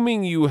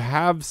 assuming you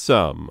have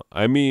some.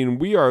 I mean,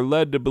 we are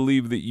led to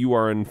believe that you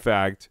are, in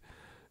fact,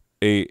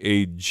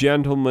 a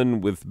gentleman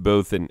with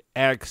both an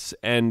X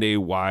and a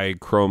Y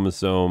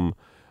chromosome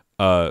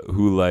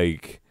who,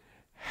 like,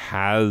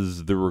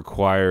 has the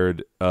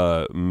required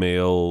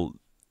male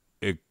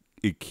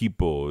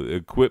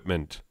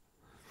equipment.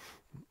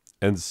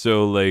 And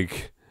so,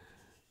 like,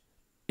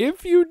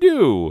 if you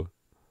do,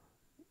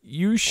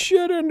 you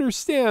should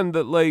understand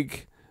that,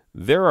 like,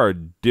 there are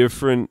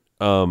different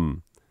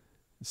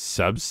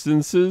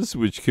substances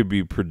which could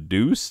be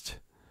produced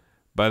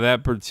by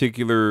that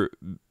particular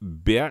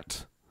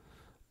bit.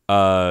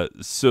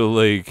 So,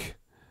 like,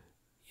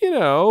 you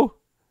know,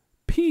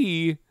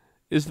 pee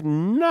is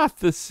not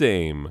the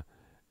same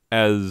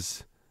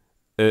as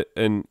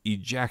an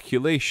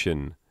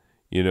ejaculation.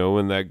 You know,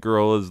 when that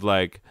girl is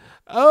like,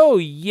 oh,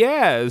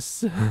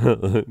 yes.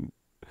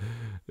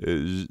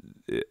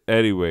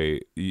 Anyway,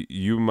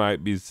 you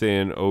might be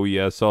saying, oh,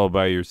 yes, all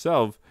by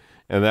yourself.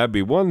 And that'd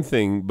be one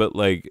thing. But,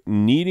 like,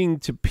 needing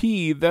to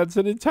pee, that's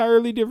an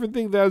entirely different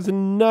thing. That has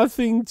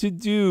nothing to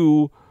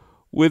do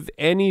with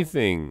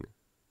anything.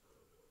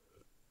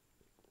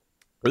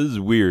 This is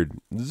weird.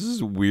 This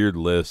is a weird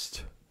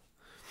list.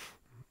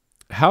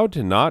 How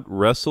to not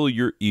wrestle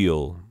your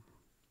eel.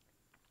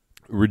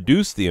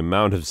 Reduce the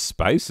amount of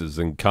spices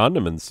and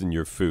condiments in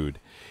your food.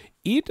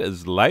 Eat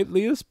as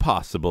lightly as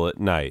possible at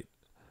night.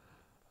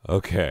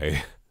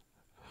 Okay.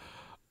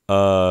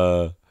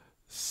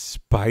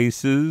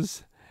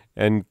 spices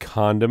and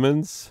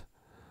condiments.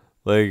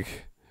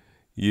 Like,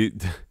 you,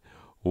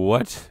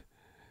 what?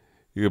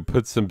 You could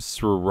put some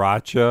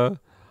sriracha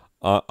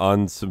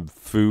on some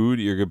food.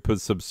 You're going to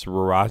put some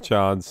sriracha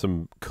on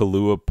some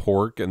Kahlua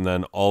pork, and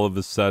then all of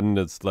a sudden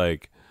it's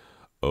like,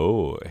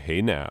 oh,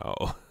 hey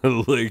now.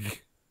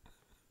 Like,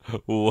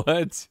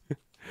 what?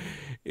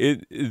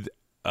 It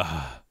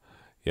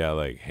yeah,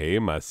 like, hey,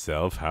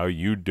 myself, how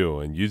you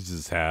doing? You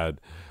just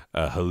had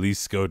a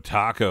Jalisco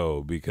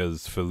taco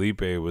because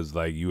Felipe was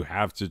like, you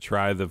have to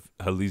try the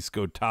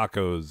Jalisco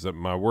tacos at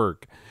my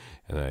work.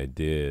 And I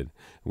did.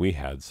 We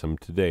had some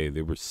today.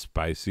 They were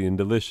spicy and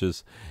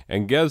delicious.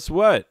 And guess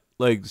what?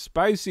 Like,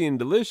 spicy and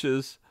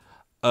delicious,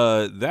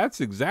 that's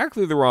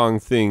exactly the wrong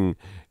thing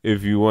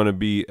if you want to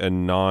be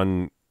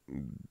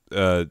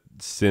a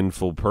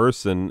sinful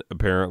person,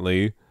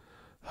 apparently.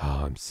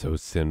 Oh, I'm so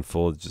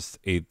sinful. Just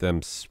ate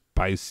them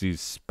spicy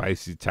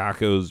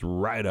tacos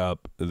right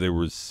up. They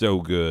were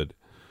so good.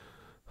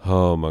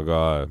 Oh, my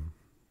God.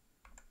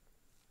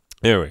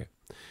 Anyway,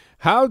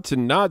 how to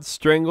not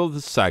strangle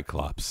the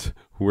Cyclops.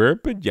 Wear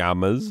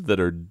pajamas that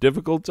are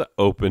difficult to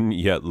open,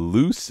 yet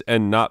loose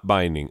and not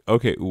binding.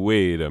 Okay,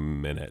 wait a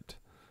minute.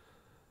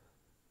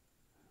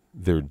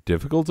 They're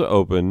difficult to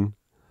open,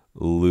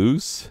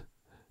 loose,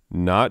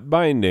 not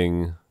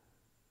binding.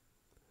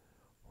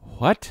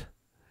 What?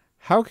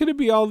 How can it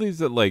be all these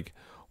that, like,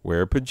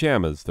 wear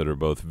pajamas that are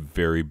both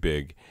very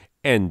big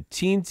and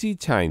teensy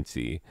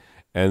tiny,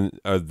 and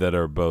that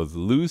are both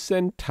loose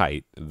and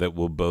tight, that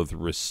will both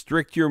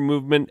restrict your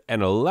movement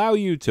and allow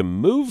you to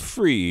move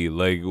free?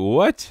 Like,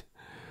 what?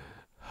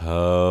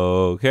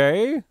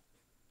 Okay.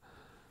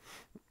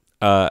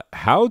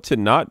 How to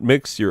not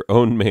mix your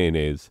own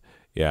mayonnaise.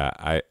 Yeah,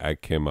 I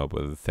came up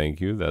with a thank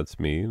you. That's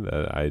me.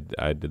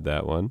 I did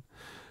that one.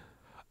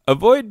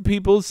 Avoid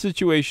people,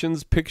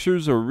 situations,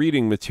 pictures, or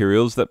reading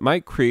materials that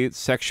might create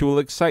sexual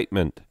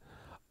excitement.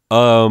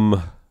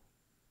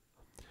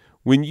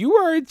 When you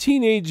are a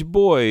teenage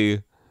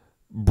boy,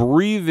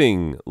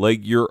 breathing like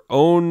your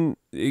own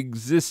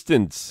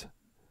existence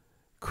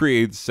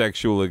creates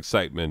sexual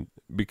excitement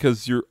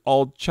because you're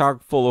all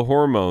chock full of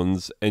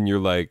hormones and you're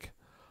like,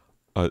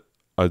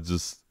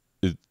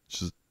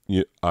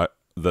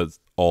 that's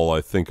all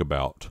I think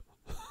about.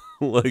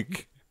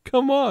 Like,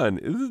 come on,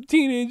 it's a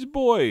teenage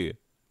boy.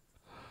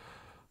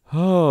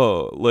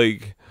 Oh,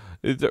 like,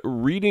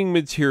 reading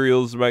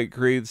materials might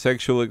create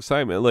sexual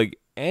excitement. Like,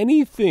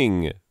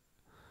 anything,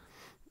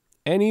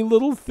 any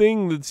little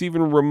thing that's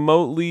even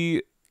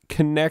remotely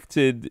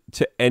connected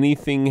to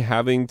anything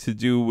having to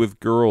do with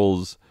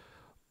girls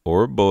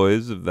or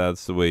boys, if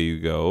that's the way you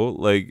go,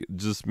 like,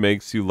 just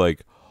makes you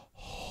like,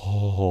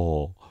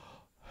 oh,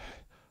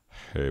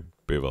 hey,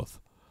 Beavis,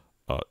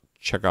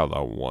 check out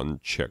that one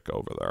chick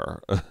over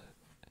there.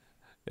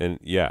 And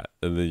yeah,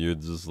 and then you're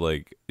just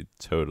like,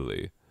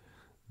 totally.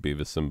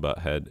 Beavis and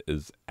Butthead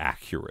is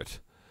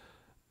accurate.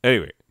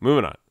 Anyway,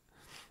 moving on.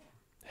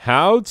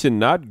 How to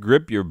not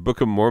grip your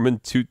Book of Mormon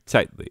too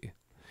tightly.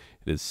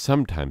 It is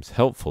sometimes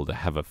helpful to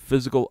have a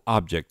physical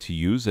object to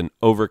use in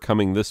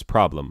overcoming this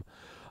problem.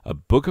 A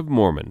Book of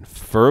Mormon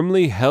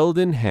firmly held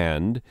in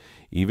hand,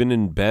 even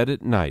in bed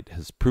at night,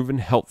 has proven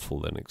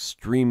helpful in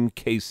extreme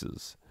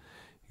cases.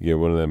 You get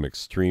one of them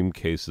extreme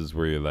cases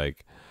where you're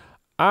like,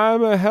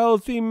 I'm a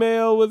healthy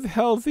male with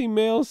healthy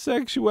male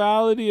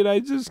sexuality and I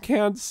just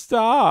can't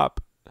stop.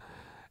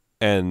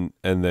 And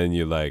then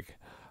you're like,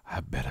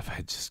 I bet if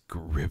I just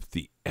grip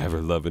the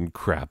ever-loving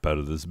crap out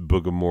of this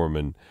Book of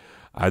Mormon,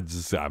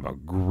 I'ma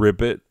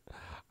grip it.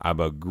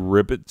 I'ma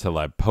grip it till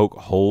I poke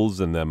holes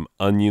in them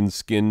onion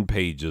skin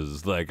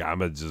pages. Like,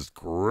 I'ma just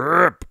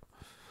grip.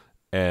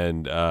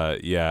 And,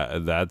 yeah,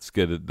 that's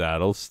good.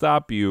 That'll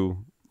stop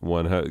you.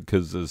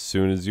 Because as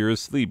soon as you're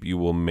asleep, you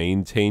will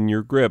maintain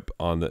your grip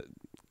on the...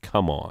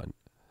 Come on.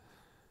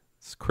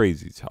 It's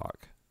crazy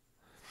talk.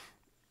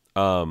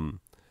 And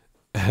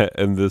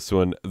this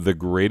one, the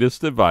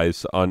greatest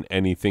advice on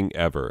anything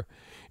ever.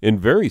 In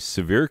very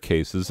severe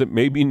cases, it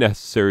may be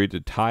necessary to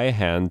tie a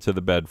hand to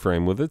the bed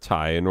frame with a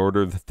tie in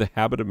order that the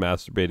habit of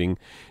masturbating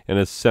in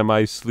a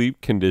semi-sleep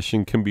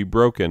condition can be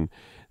broken.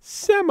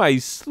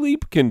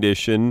 Semi-sleep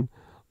condition?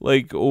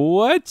 Like,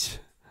 what?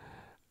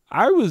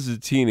 I was a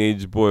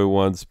teenage boy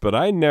once, but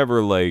I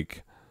never,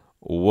 like,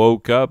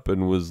 woke up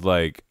and was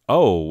like,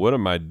 oh, what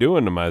am I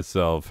doing to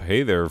myself?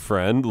 Hey there,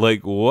 friend.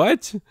 Like,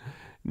 what?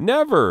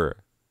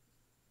 Never.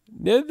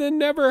 That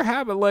never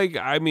happened. Like,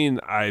 I mean,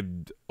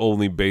 I'm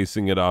only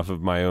basing it off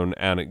of my own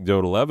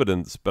anecdotal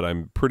evidence, but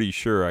I'm pretty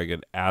sure I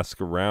could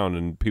ask around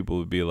and people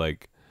would be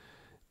like,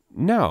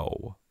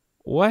 no.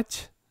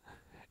 What?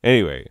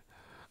 Anyway,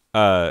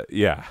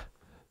 yeah.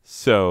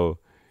 So...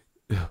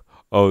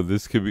 Oh,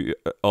 this could be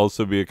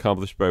also be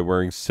accomplished by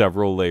wearing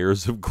several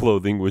layers of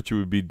clothing, which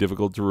would be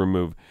difficult to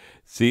remove.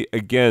 See,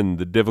 again,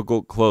 the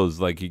difficult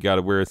clothes, like you got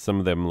to wear some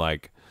of them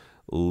like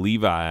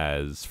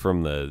Levi's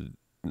from the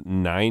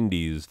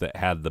 90s that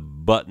had the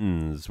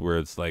buttons where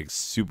it's like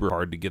super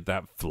hard to get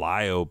that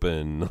fly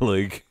open.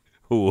 Like,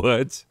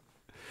 what?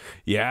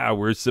 Yeah,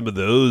 wear some of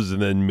those,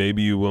 and then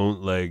maybe you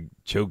won't like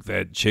choke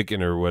that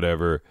chicken or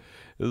whatever.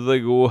 It's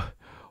like,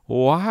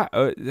 why,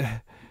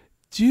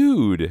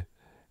 dude?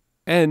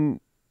 And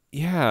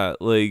yeah,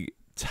 like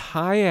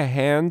tie a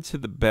hand to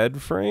the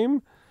bed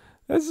frame.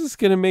 That's just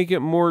gonna make it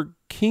more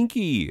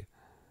kinky.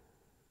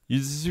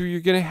 You're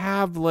gonna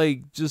have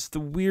like just the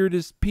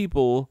weirdest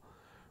people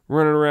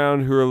running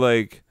around who are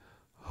like,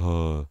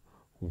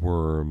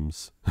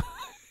 worms,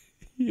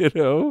 you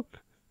know,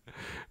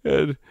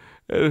 and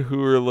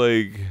who are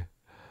like,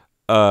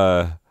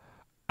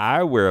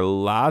 I wear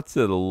lots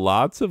and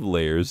lots of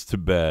layers to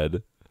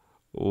bed.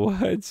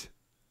 What?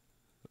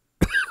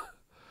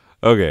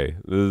 Okay,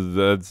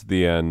 that's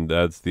the end.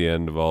 That's the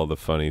end of all the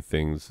funny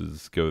things.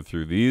 Let's go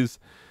through these,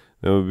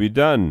 then we'll be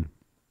done.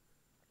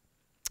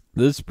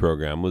 This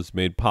program was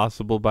made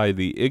possible by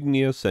the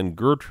Igneous and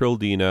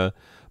Gertrudina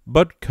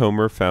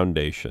Buttcomer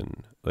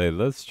Foundation.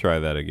 Let's try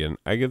that again.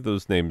 I get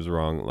those names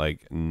wrong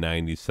like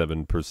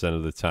 97%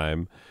 of the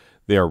time.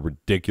 They are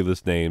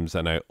ridiculous names,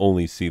 and I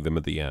only see them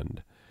at the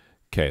end.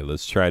 Okay,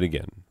 let's try it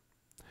again.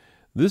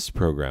 This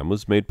program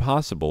was made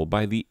possible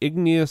by the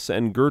Igneous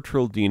and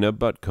Gertrudina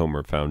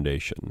Buttcomer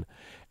Foundation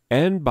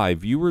and by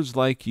viewers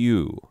like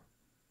you.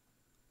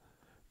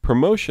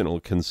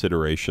 Promotional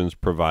considerations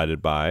provided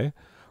by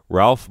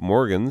Ralph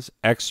Morgan's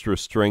Extra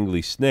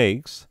Strangly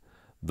Snakes,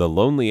 the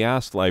Lonely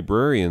Ass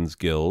Librarians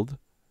Guild,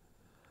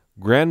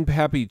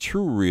 Grandpappy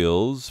True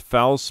Reels,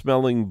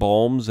 Foul-Smelling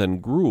Balms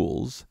and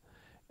Gruels,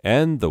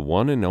 and the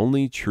one and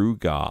only True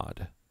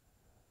God.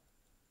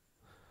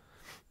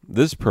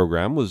 This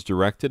program was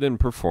directed and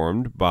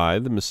performed by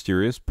the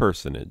mysterious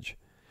personage.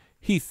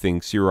 He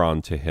thinks you're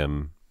on to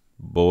him.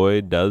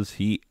 Boy, does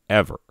he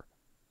ever.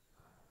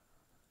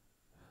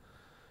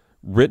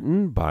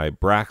 Written by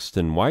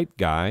Braxton White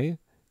Guy.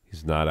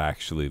 He's not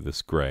actually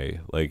this gray.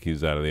 Like,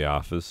 he's out of the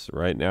office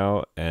right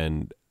now.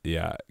 And,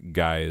 yeah,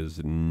 Guy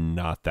is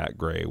not that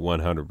gray,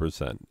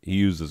 100%. He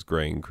uses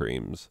graying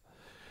creams.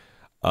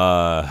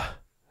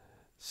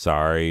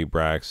 Sorry,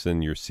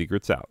 Braxton, your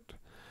secret's out.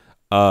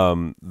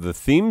 The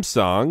theme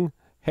song,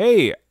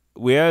 hey,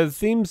 we had a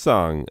theme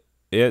song.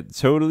 It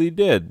totally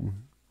did.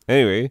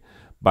 Anyway,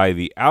 by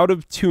the Out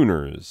of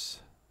Tuners.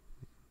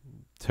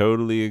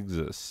 Totally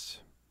exists.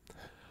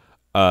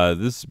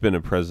 This has been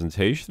a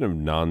presentation of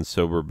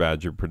Non-Sober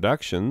Badger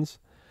Productions,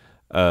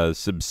 a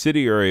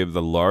subsidiary of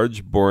the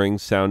large,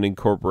 boring-sounding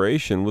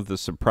corporation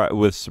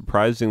with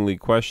surprisingly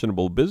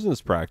questionable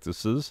business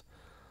practices,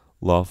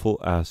 Lawful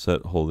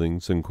Asset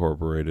Holdings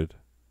Incorporated,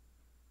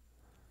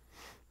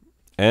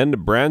 and a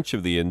branch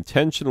of the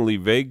intentionally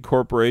vague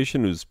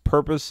corporation whose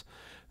purpose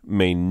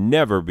may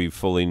never be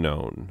fully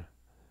known,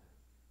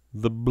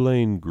 the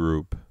Blaine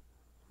Group.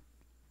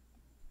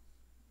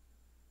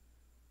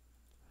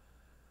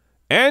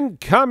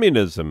 And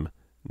communism,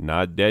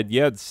 not dead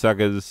yet,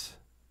 suckers.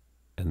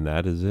 And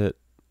that is it,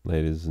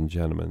 ladies and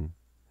gentlemen.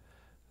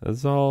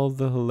 That's all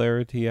the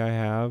hilarity I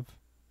have.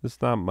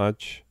 It's not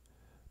much,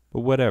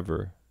 but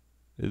whatever.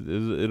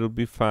 It'll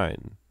be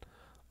fine.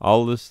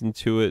 I'll listen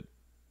to it.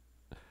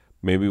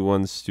 Maybe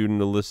one student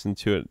will listen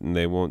to it and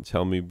they won't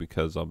tell me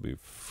because I'll be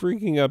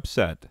freaking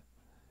upset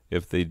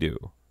if they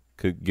do,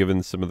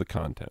 given some of the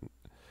content.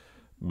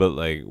 But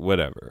like,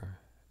 whatever.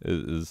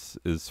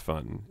 Is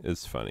fun.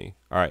 It's funny.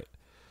 All right.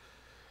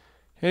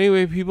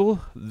 Anyway,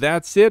 people,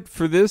 that's it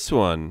for this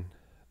one.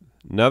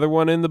 Another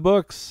one in the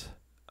books.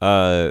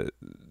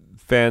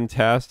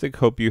 Fantastic.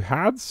 Hope you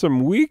had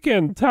some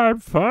weekend time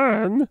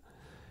fun.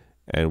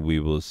 And we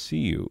will see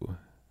you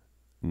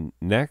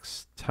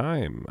next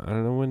time. I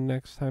don't know when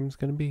next time's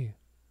going to be.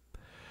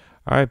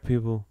 All right,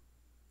 people.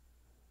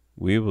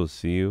 We will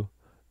see you.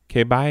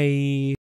 Okay, bye.